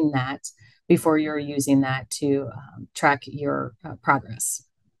behind that before you're using that to track your progress.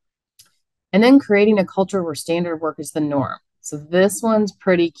 And then creating a culture where standard work is the norm. So this one's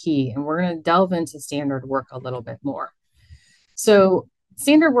pretty key, and we're going to delve into standard work a little bit more. So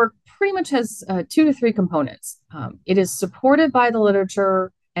standard work pretty much has 2 to 3 components. It is supported by the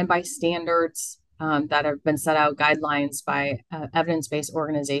literature and by standards that have been set out, guidelines by evidence-based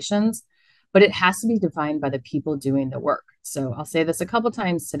organizations, but it has to be defined by the people doing the work. So I'll say this a couple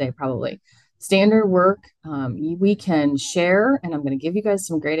times today, probably. Standard work, we can share, and I'm going to give you guys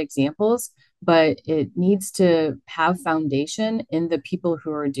some great examples, but it needs to have foundation in the people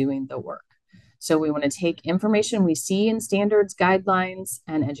who are doing the work. So we want to take information we see in standards, guidelines,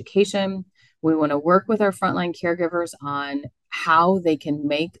 and education. We want to work with our frontline caregivers on how they can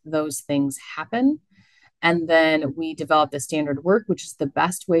make those things happen. And then we develop the standard work, which is the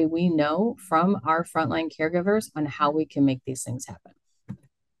best way we know from our frontline caregivers on how we can make these things happen.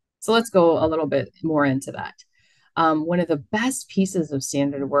 So let's go a little bit more into that. One of the best pieces of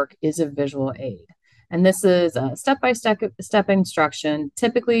standard work is a visual aid. And this is a step-by-step instruction,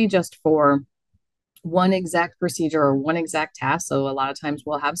 typically just for one exact procedure or one exact task. So a lot of times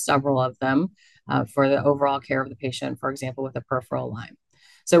we'll have several of them for the overall care of the patient, for example, with a peripheral line.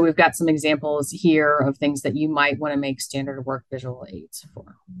 So we've got some examples here of things that you might want to make standard work visual aids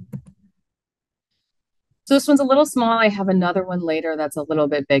for. So this one's a little small. I have another one later that's a little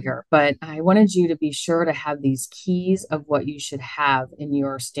bit bigger, but I wanted you to be sure to have these keys of what you should have in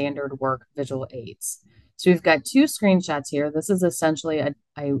your standard work visual aids. So we've got two screenshots here. This is essentially a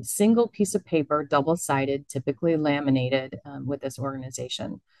single piece of paper, double-sided, typically laminated with this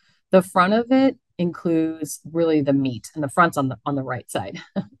organization. The front of it includes really the meat, and the front's on the right side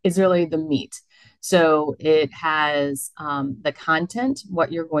is really the meat. So it has the content,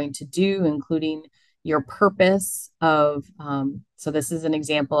 what you're going to do, including your purpose of, so this is an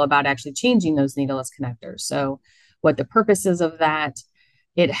example about actually changing those needleless connectors. So what the purpose is of that,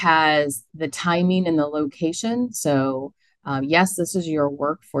 it has the timing and the location. So yes, this is your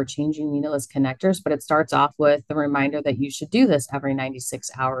work for changing needleless connectors, but it starts off with the reminder that you should do this every 96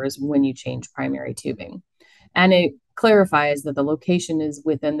 hours when you change primary tubing. And it clarifies that the location is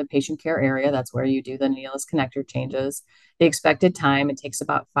within the patient care area. That's where you do the needleless connector changes. The expected time, it takes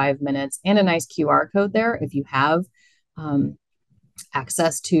about 5 minutes, and a nice QR code there. If you have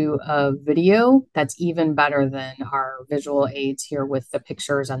access to a video, that's even better than our visual aids here with the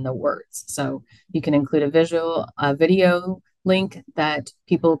pictures and the words. So you can include a video link that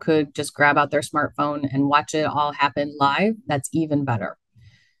people could just grab out their smartphone and watch it all happen live. That's even better.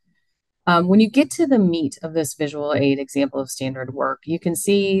 When you get to the meat of this visual aid example of standard work, you can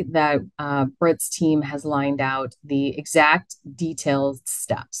see that Britt's team has lined out the exact detailed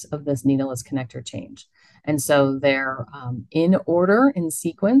steps of this needleless connector change. And so they're in order, in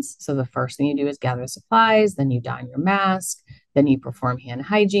sequence. So the first thing you do is gather supplies, then you don your mask, then you perform hand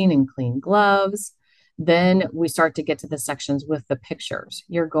hygiene and clean gloves. Then we start to get to the sections with the pictures.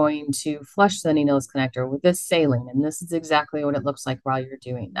 You're going to flush the needleless connector with this saline, and this is exactly what it looks like while you're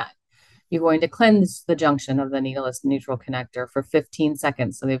doing that. You're going to cleanse the junction of the needleless neutral connector for 15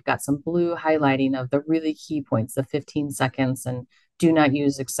 seconds. So they've got some blue highlighting of the really key points, the 15 seconds, and do not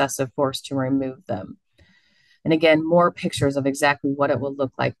use excessive force to remove them. And again, more pictures of exactly what it will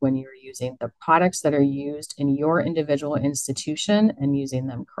look like when you're using the products that are used in your individual institution and using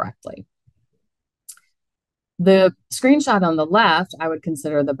them correctly. The screenshot on the left, I would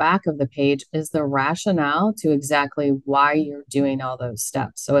consider the back of the page, is the rationale to exactly why you're doing all those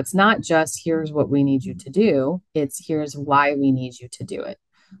steps. So it's not just here's what we need you to do, it's here's why we need you to do it.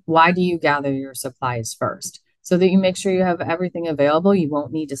 Why do you gather your supplies first? So that you make sure you have everything available. You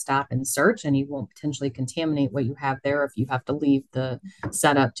won't need to stop and search, and you won't potentially contaminate what you have there if you have to leave the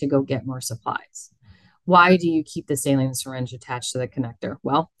setup to go get more supplies. Why do you keep the saline syringe attached to the connector?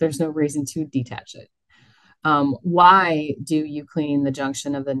 Well, there's no reason to detach it. Why do you clean the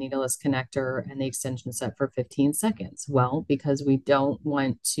junction of the needleless connector and the extension set for 15 seconds? Well, because we don't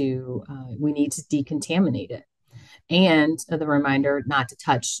want to, we need to decontaminate it. And the reminder not to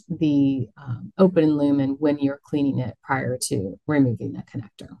touch the open lumen when you're cleaning it prior to removing the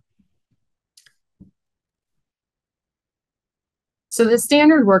connector. So the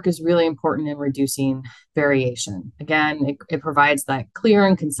standard work is really important in reducing variation. Again, it provides that clear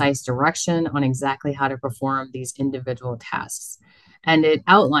and concise direction on exactly how to perform these individual tasks. And it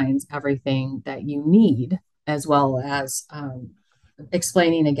outlines everything that you need, as well as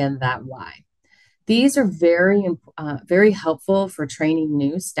explaining again that why. These are very helpful for training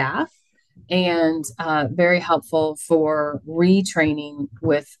new staff and very helpful for retraining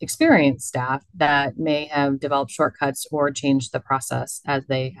with experienced staff that may have developed shortcuts or changed the process as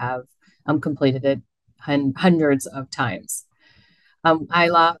they have completed it hundreds of times. I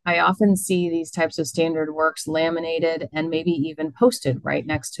often see these types of standard works laminated and maybe even posted right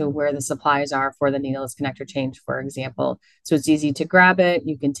next to where the supplies are for the needleless connector change, for example. So it's easy to grab it.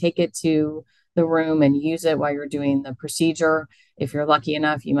 You can take it to the room and use it while you're doing the procedure. If you're lucky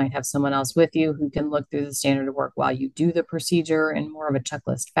enough, you might have someone else with you who can look through the standard work while you do the procedure in more of a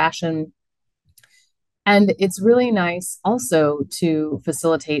checklist fashion. And it's really nice also to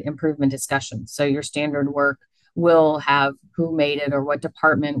facilitate improvement discussions. So your standard work will have who made it or what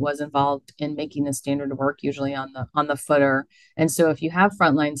department was involved in making the standard work, usually on the footer. And so if you have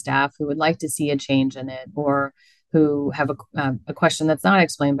frontline staff who would like to see a change in it, or who have a question that's not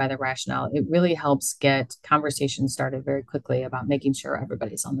explained by the rationale, it really helps get conversations started very quickly about making sure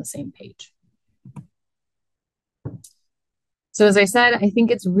everybody's on the same page. So as I said, I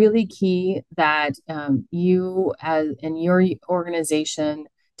think it's really key that you in your organization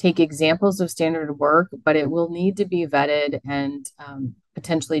take examples of standard work, but it will need to be vetted and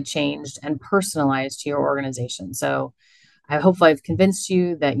potentially changed and personalized to your organization. So hopefully I've convinced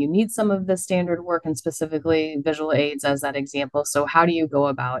you that you need some of the standard work, and specifically visual aids as that example. So how do you go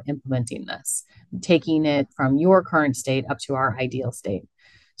about implementing this, taking it from your current state up to our ideal state?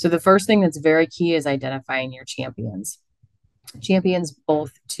 So the first thing that's very key is identifying your champions. Champions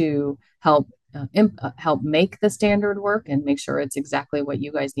both to help make the standard work and make sure it's exactly what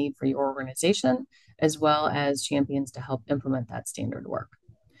you guys need for your organization, as well as champions to help implement that standard work.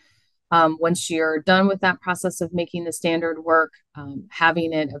 Once you're done with that process of making the standard work,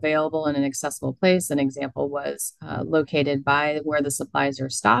 having it available in an accessible place. An example was located by where the supplies are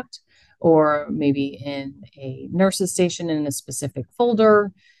stocked, or maybe in a nurse's station in a specific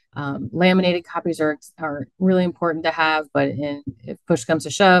folder. Laminated copies are really important to have, but if push comes to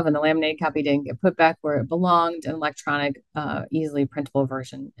shove and the laminated copy didn't get put back where it belonged, an electronic, easily printable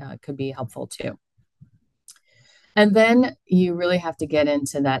version could be helpful too. And then you really have to get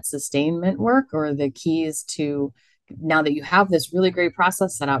into that sustainment work, or the keys to, now that you have this really great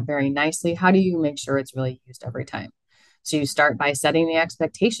process set out very nicely, how do you make sure it's really used every time? So you start by setting the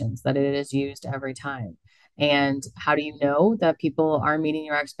expectations that it is used every time. And how do you know that people are meeting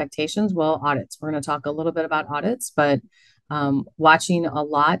your expectations? Well, audits. We're going to talk a little bit about audits, but watching a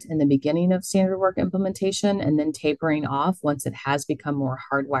lot in the beginning of standard work implementation and then tapering off once it has become more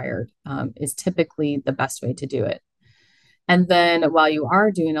hardwired is typically the best way to do it. And then while you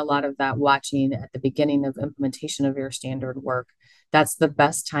are doing a lot of that watching at the beginning of implementation of your standard work, that's the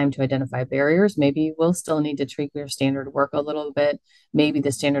best time to identify barriers. Maybe you will still need to tweak your standard work a little bit. Maybe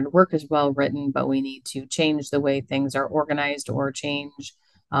the standard work is well written, but we need to change the way things are organized, or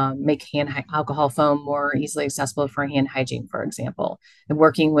make alcohol foam more easily accessible for hand hygiene, for example. And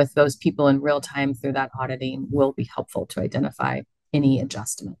working with those people in real time through that auditing will be helpful to identify any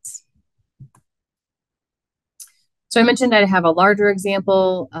adjustments. So I mentioned I have a larger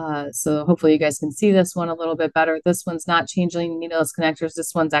example, so hopefully you guys can see this one a little bit better. This one's not changing needleless connectors.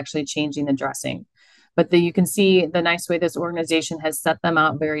 This one's actually changing the dressing. But you can see the nice way this organization has set them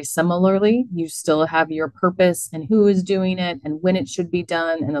out very similarly. You still have your purpose and who is doing it and when it should be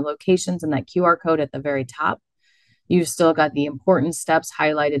done, and the locations and that QR code at the very top. You've still got the important steps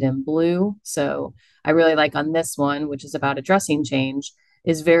highlighted in blue. So I really like on this one, which is about a dressing change,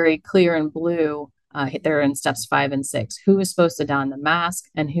 is very clear in blue. They're in steps 5 and 6. Who is supposed to don the mask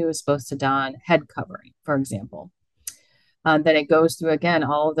and who is supposed to don head covering, for example. Then it goes through, again,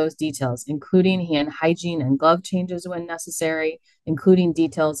 all of those details, including hand hygiene and glove changes when necessary, including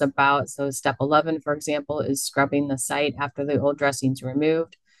details about, so step 11, for example, is scrubbing the site after the old dressing's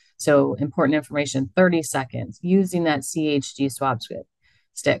removed. So important information, 30 seconds, using that CHG swab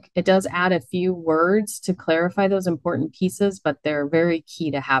stick. It does add a few words to clarify those important pieces, but they're very key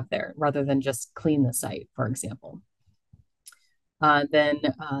to have there rather than just clean the site, for example. Then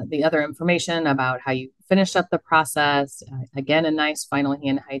the other information about how you finish up the process, again, a nice final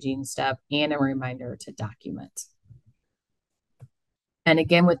hand hygiene step and a reminder to document. And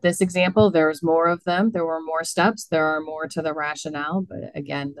again, with this example, there's more of them. There were more steps. There are more to the rationale. But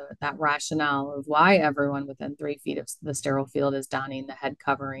again, that rationale of why everyone within 3 feet of the sterile field is donning the head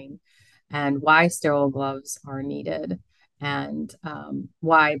covering, and why sterile gloves are needed, and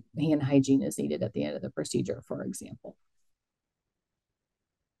why hand hygiene is needed at the end of the procedure, for example.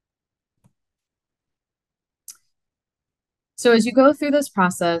 So as you go through this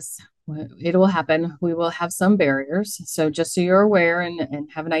process, it will happen. We will have some barriers. So just so you're aware and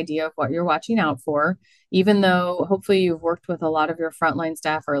have an idea of what you're watching out for, even though hopefully you've worked with a lot of your frontline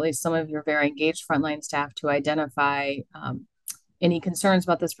staff, or at least some of your very engaged frontline staff, to identify any concerns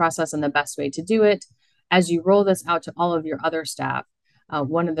about this process and the best way to do it. As you roll this out to all of your other staff,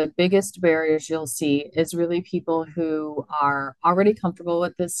 one of the biggest barriers you'll see is really people who are already comfortable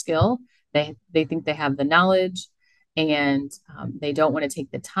with this skill. They think they have the knowledge, and they don't want to take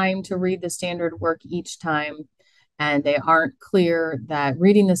the time to read the standard work each time. And they aren't clear that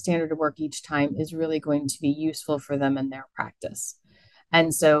reading the standard work each time is really going to be useful for them in their practice.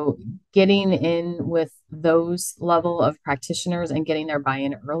 And so getting in with those level of practitioners and getting their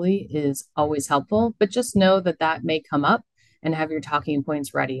buy-in early is always helpful, but just know that that may come up, and have your talking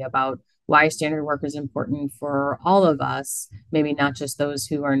points ready about why standard work is important for all of us, maybe not just those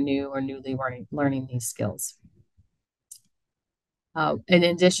who are new or newly learning these skills. In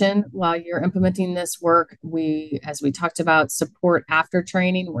addition, while you're implementing this work, as we talked about, support after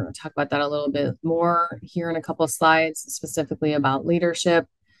training. We're going to talk about that a little bit more here in a couple of slides, specifically about leadership.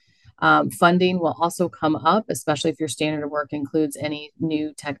 Funding will also come up, especially if your standard work includes any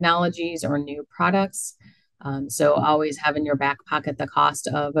new technologies or new products. So always have in your back pocket the cost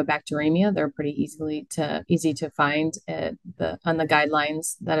of a bacteremia. They're pretty easy to find on the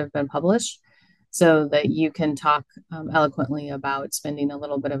guidelines that have been published, so that you can talk eloquently about spending a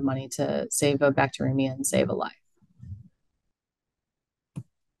little bit of money to save a bacteremia and save a life.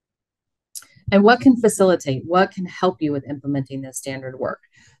 And what can facilitate, what can help you with implementing this standard work?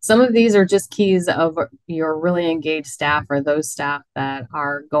 Some of these are just keys of your really engaged staff, or those staff that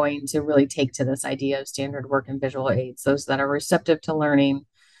are going to really take to this idea of standard work and visual aids, those that are receptive to learning,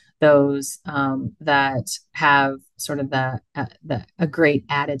 those that have sort of a great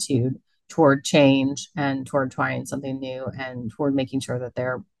attitude toward change and toward trying something new and toward making sure that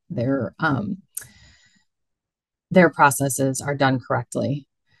their processes are done correctly.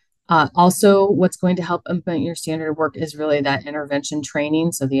 Also, what's going to help implement your standard work is really that intervention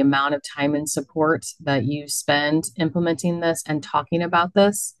training. So the amount of time and support that you spend implementing this and talking about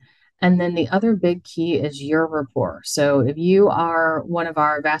this. And then the other big key is your rapport. So if you are one of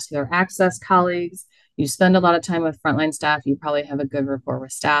our vascular access colleagues, you spend a lot of time with frontline staff, you probably have a good rapport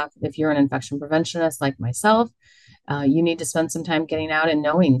with staff. If you're an infection preventionist like myself, you need to spend some time getting out and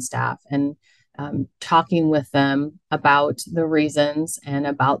knowing staff and talking with them about the reasons and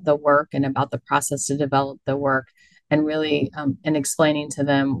about the work and about the process to develop the work, and really and explaining to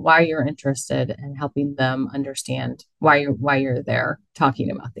them why you're interested and helping them understand why you're there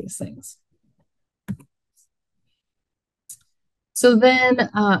talking about these things. So then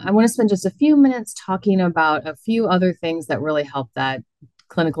I want to spend just a few minutes talking about a few other things that really help that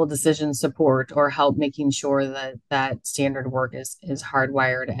clinical decision support, or help making sure that that standard work is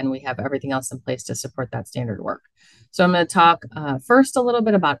hardwired and we have everything else in place to support that standard work. So I'm going to talk first a little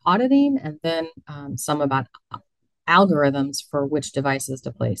bit about auditing, and then some about algorithms for which devices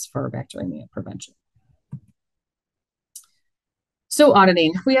to place for bacteremia prevention. So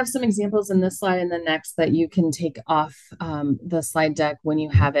auditing, we have some examples in this slide and the next that you can take off the slide deck when you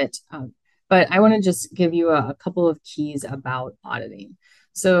have it. But I want to just give you a couple of keys about auditing.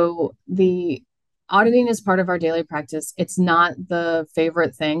 So the auditing is part of our daily practice. It's not the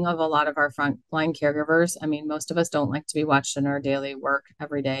favorite thing of a lot of our frontline caregivers. I mean, most of us don't like to be watched in our daily work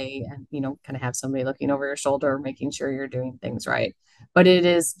every day and, kind of have somebody looking over your shoulder, making sure you're doing things right. But it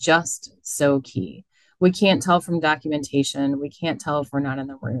is just so key. We can't tell from documentation. We can't tell if we're not in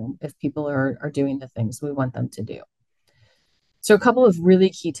the room, if people are doing the things we want them to do. So a couple of really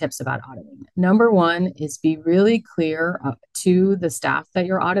key tips about auditing. Number one is be really clear to the staff that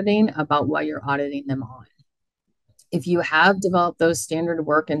you're auditing about what you're auditing them on. If you have developed those standard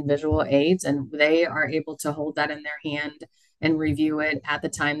work and visual aids and they are able to hold that in their hand and review it at the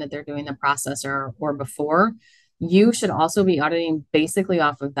time that they're doing the process or before, you should also be auditing basically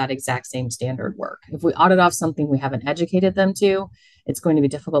off of that exact same standard work. If we audit off something we haven't educated them to, it's going to be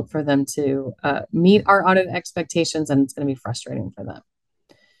difficult for them to meet our audit expectations, and it's going to be frustrating for them.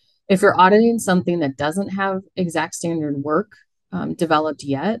 If you're auditing something that doesn't have exact standard work developed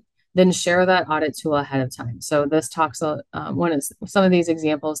yet, then share that audit tool ahead of time. So this talks, some of these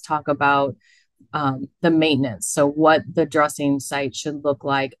examples talk about the maintenance. So what the dressing site should look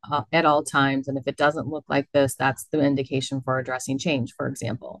like at all times. And if it doesn't look like this, that's the indication for a dressing change, for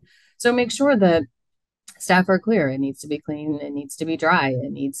example. So make sure that staff are clear. It needs to be clean. It needs to be dry.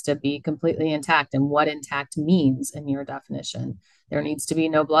 It needs to be completely intact. And what intact means in your definition. There needs to be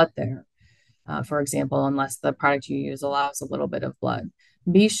no blood there, for example, unless the product you use allows a little bit of blood.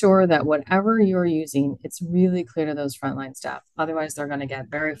 Be sure that whatever you're using, it's really clear to those frontline staff. Otherwise, they're going to get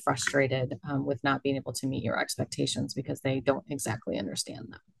very frustrated with not being able to meet your expectations because they don't exactly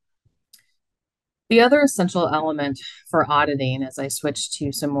understand them. The other essential element for auditing, as I switch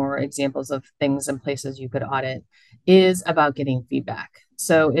to some more examples of things and places you could audit, is about getting feedback.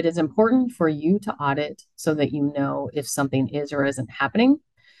 So it is important for you to audit so that you know if something is or isn't happening.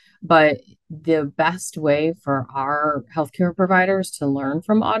 But the best way for our healthcare providers to learn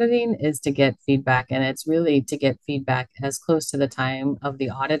from auditing is to get feedback. And it's really to get feedback as close to the time of the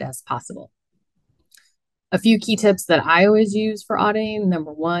audit as possible. A few key tips that I always use for auditing.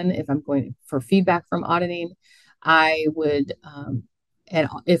 Number one, if I'm going for feedback from auditing, I would,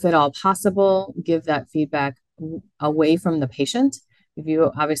 if at all possible, give that feedback away from the patient. If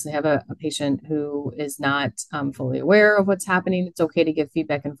you obviously have a patient who is not fully aware of what's happening, it's okay to give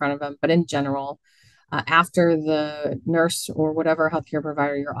feedback in front of them. But in general, after the nurse or whatever healthcare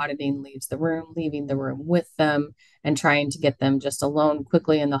provider you're auditing leaves the room, leaving the room with them and trying to get them just alone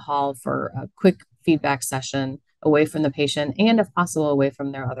quickly in the hall for a quick feedback session away from the patient and, if possible, away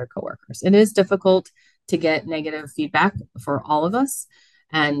from their other coworkers. It is difficult to get negative feedback for all of us.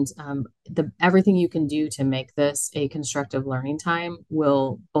 And everything you can do to make this a constructive learning time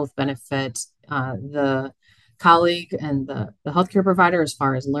will both benefit the colleague and the healthcare provider as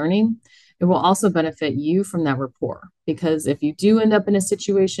far as learning. It will also benefit you from that rapport, because if you do end up in a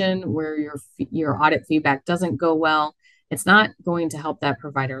situation where your audit feedback doesn't go well, it's not going to help that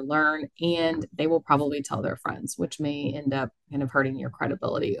provider learn, and they will probably tell their friends, which may end up kind of hurting your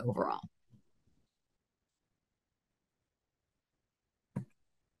credibility overall.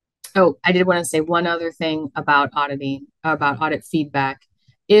 Oh, I did want to say one other thing about auditing, about audit feedback.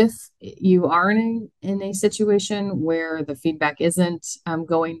 If you are in a situation where the feedback isn't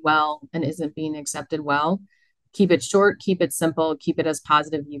going well and isn't being accepted well, keep it short, keep it simple, keep it as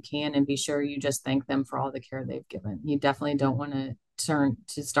positive you can, and be sure you just thank them for all the care they've given. You definitely don't want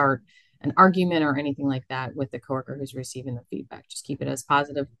to start an argument or anything like that with the coworker who's receiving the feedback. Just keep it as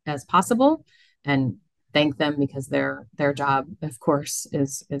positive as possible and thank them, because their job, of course,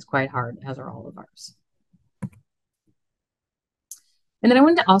 is quite hard, as are all of ours. And then I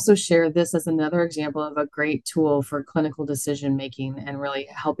wanted to also share this as another example of a great tool for clinical decision making and really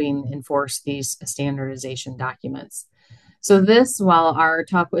helping enforce these standardization documents. So this, while our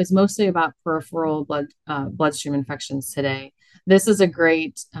talk is mostly about peripheral bloodstream infections today, this is a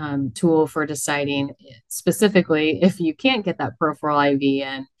great tool for deciding specifically if you can't get that peripheral IV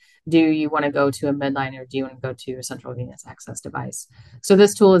in, do you want to go to a midline or do you want to go to a central venous access device? So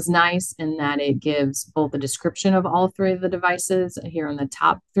this tool is nice in that it gives both a description of all three of the devices here in the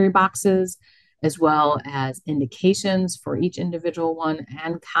top three boxes, as well as indications for each individual one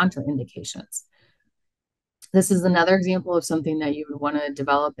and contraindications. This is another example of something that you would want to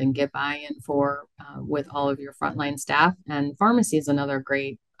develop and get buy-in for with all of your frontline staff. And pharmacy is another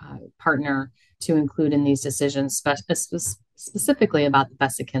great partner to include in these decisions, specifically about the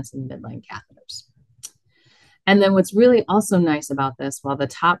vesicants and midline catheters. And then what's really also nice about this, while the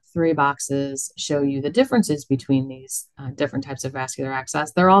top three boxes show you the differences between these different types of vascular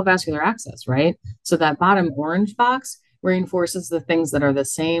access, they're all vascular access, right? So that bottom orange box reinforces the things that are the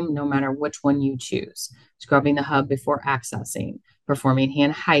same no matter which one you choose. Scrubbing the hub before accessing, performing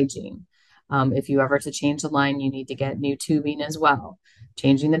hand hygiene. If you ever to change the line, you need to get new tubing as well.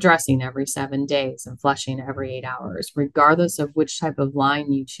 Changing the dressing every 7 days and flushing every 8 hours. Regardless of which type of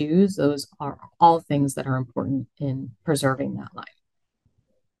line you choose, those are all things that are important in preserving that line.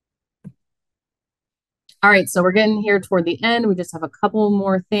 All right, so we're getting here toward the end. We just have a couple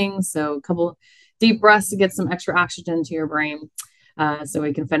more things. So a couple deep breaths to get some extra oxygen to your brain so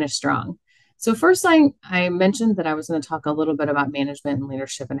we can finish strong. So first, I mentioned that I was going to talk a little bit about management and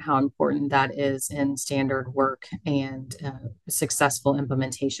leadership and how important that is in standard work and successful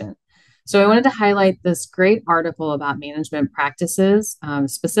implementation. So I wanted to highlight this great article about management practices,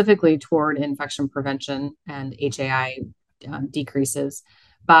 specifically toward infection prevention and HAI decreases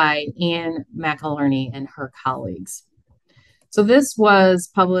by Anne McInerney and her colleagues. So this was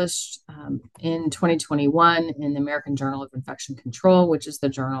published in 2021 in the American Journal of Infection Control, which is the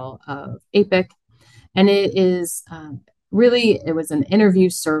journal of APIC. And it is it was an interview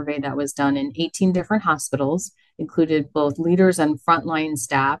survey that was done in 18 different hospitals, included both leaders and frontline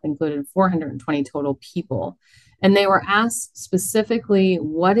staff, included 420 total people. And they were asked specifically,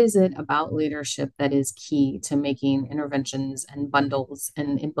 what is it about leadership that is key to making interventions and bundles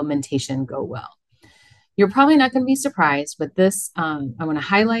and implementation go well? You're probably not going to be surprised, but this, I want to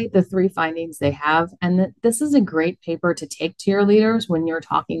highlight the three findings they have. And this is a great paper to take to your leaders when you're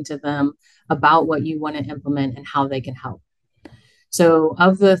talking to them about what you want to implement and how they can help. So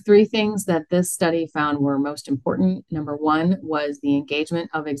of the three things that this study found were most important, number one was the engagement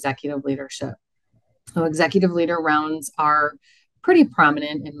of executive leadership. So executive leader rounds are pretty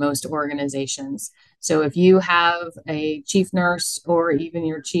prominent in most organizations. So if you have a chief nurse or even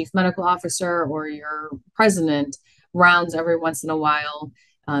your chief medical officer or your president rounds every once in a while,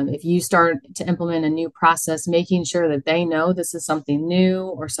 if you start to implement a new process, making sure that they know this is something new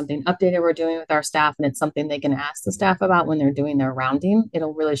or something updated we're doing with our staff, and it's something they can ask the staff about when they're doing their rounding,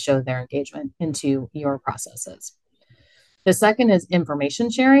 it'll really show their engagement into your processes. The second is information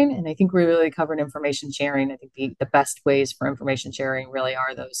sharing. And I think we really covered information sharing. I think the best ways for information sharing really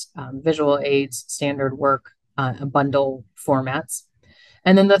are those visual aids, standard work, bundle formats.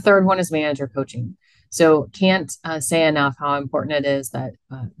 And then the third one is manager coaching. So can't say enough how important it is that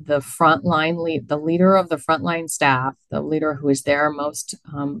the frontline the leader of the frontline staff, the leader who is there most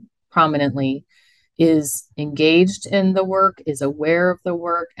prominently, is engaged in the work, is aware of the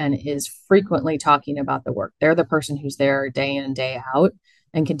work, and is frequently talking about the work. They're the person who's there day in and day out,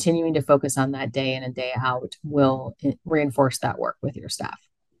 and continuing to focus on that day in and day out will reinforce that work with your staff.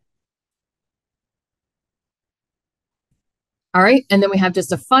 All right, and then we have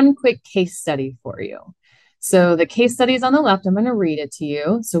just a fun, quick case study for you. So the case study is on the left. I'm going to read it to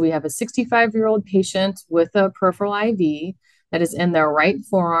you. So we have a 65-year-old patient with a peripheral IV that is in their right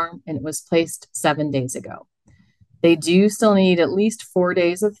forearm, and it was placed 7 days ago. They do still need at least 4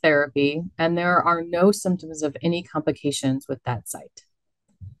 days of therapy, and there are no symptoms of any complications with that site.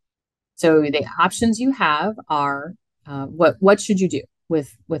 So the options you have are, what should you do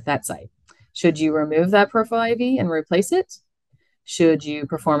with that site? Should you remove that peripheral IV and replace it? Should you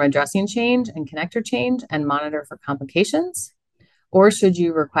perform a dressing change and connector change and monitor for complications? Or should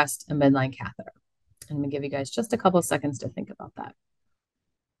you request a midline catheter? I'm going to give you guys just a couple of seconds to think about that.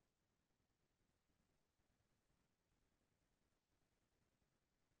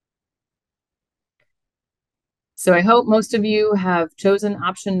 So I hope most of you have chosen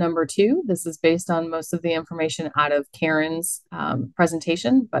option number 2. This is based on most of the information out of Karen's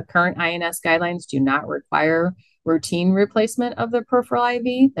presentation, but current INS guidelines do not require routine replacement of the peripheral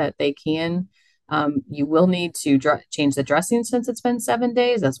IV, that they can. You will need to change the dressing since it's been 7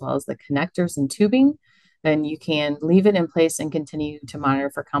 days, as well as the connectors and tubing. Then you can leave it in place and continue to monitor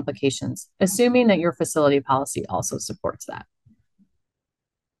for complications, assuming that your facility policy also supports that.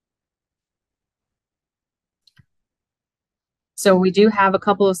 So we do have a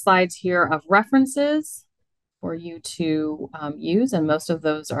couple of slides here of references for you to use, and most of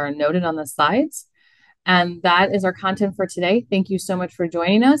those are noted on the slides. And that is our content for today. Thank you so much for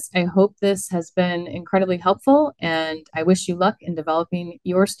joining us. I hope this has been incredibly helpful, and I wish you luck in developing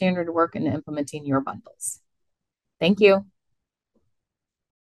your standard work and implementing your bundles. Thank you.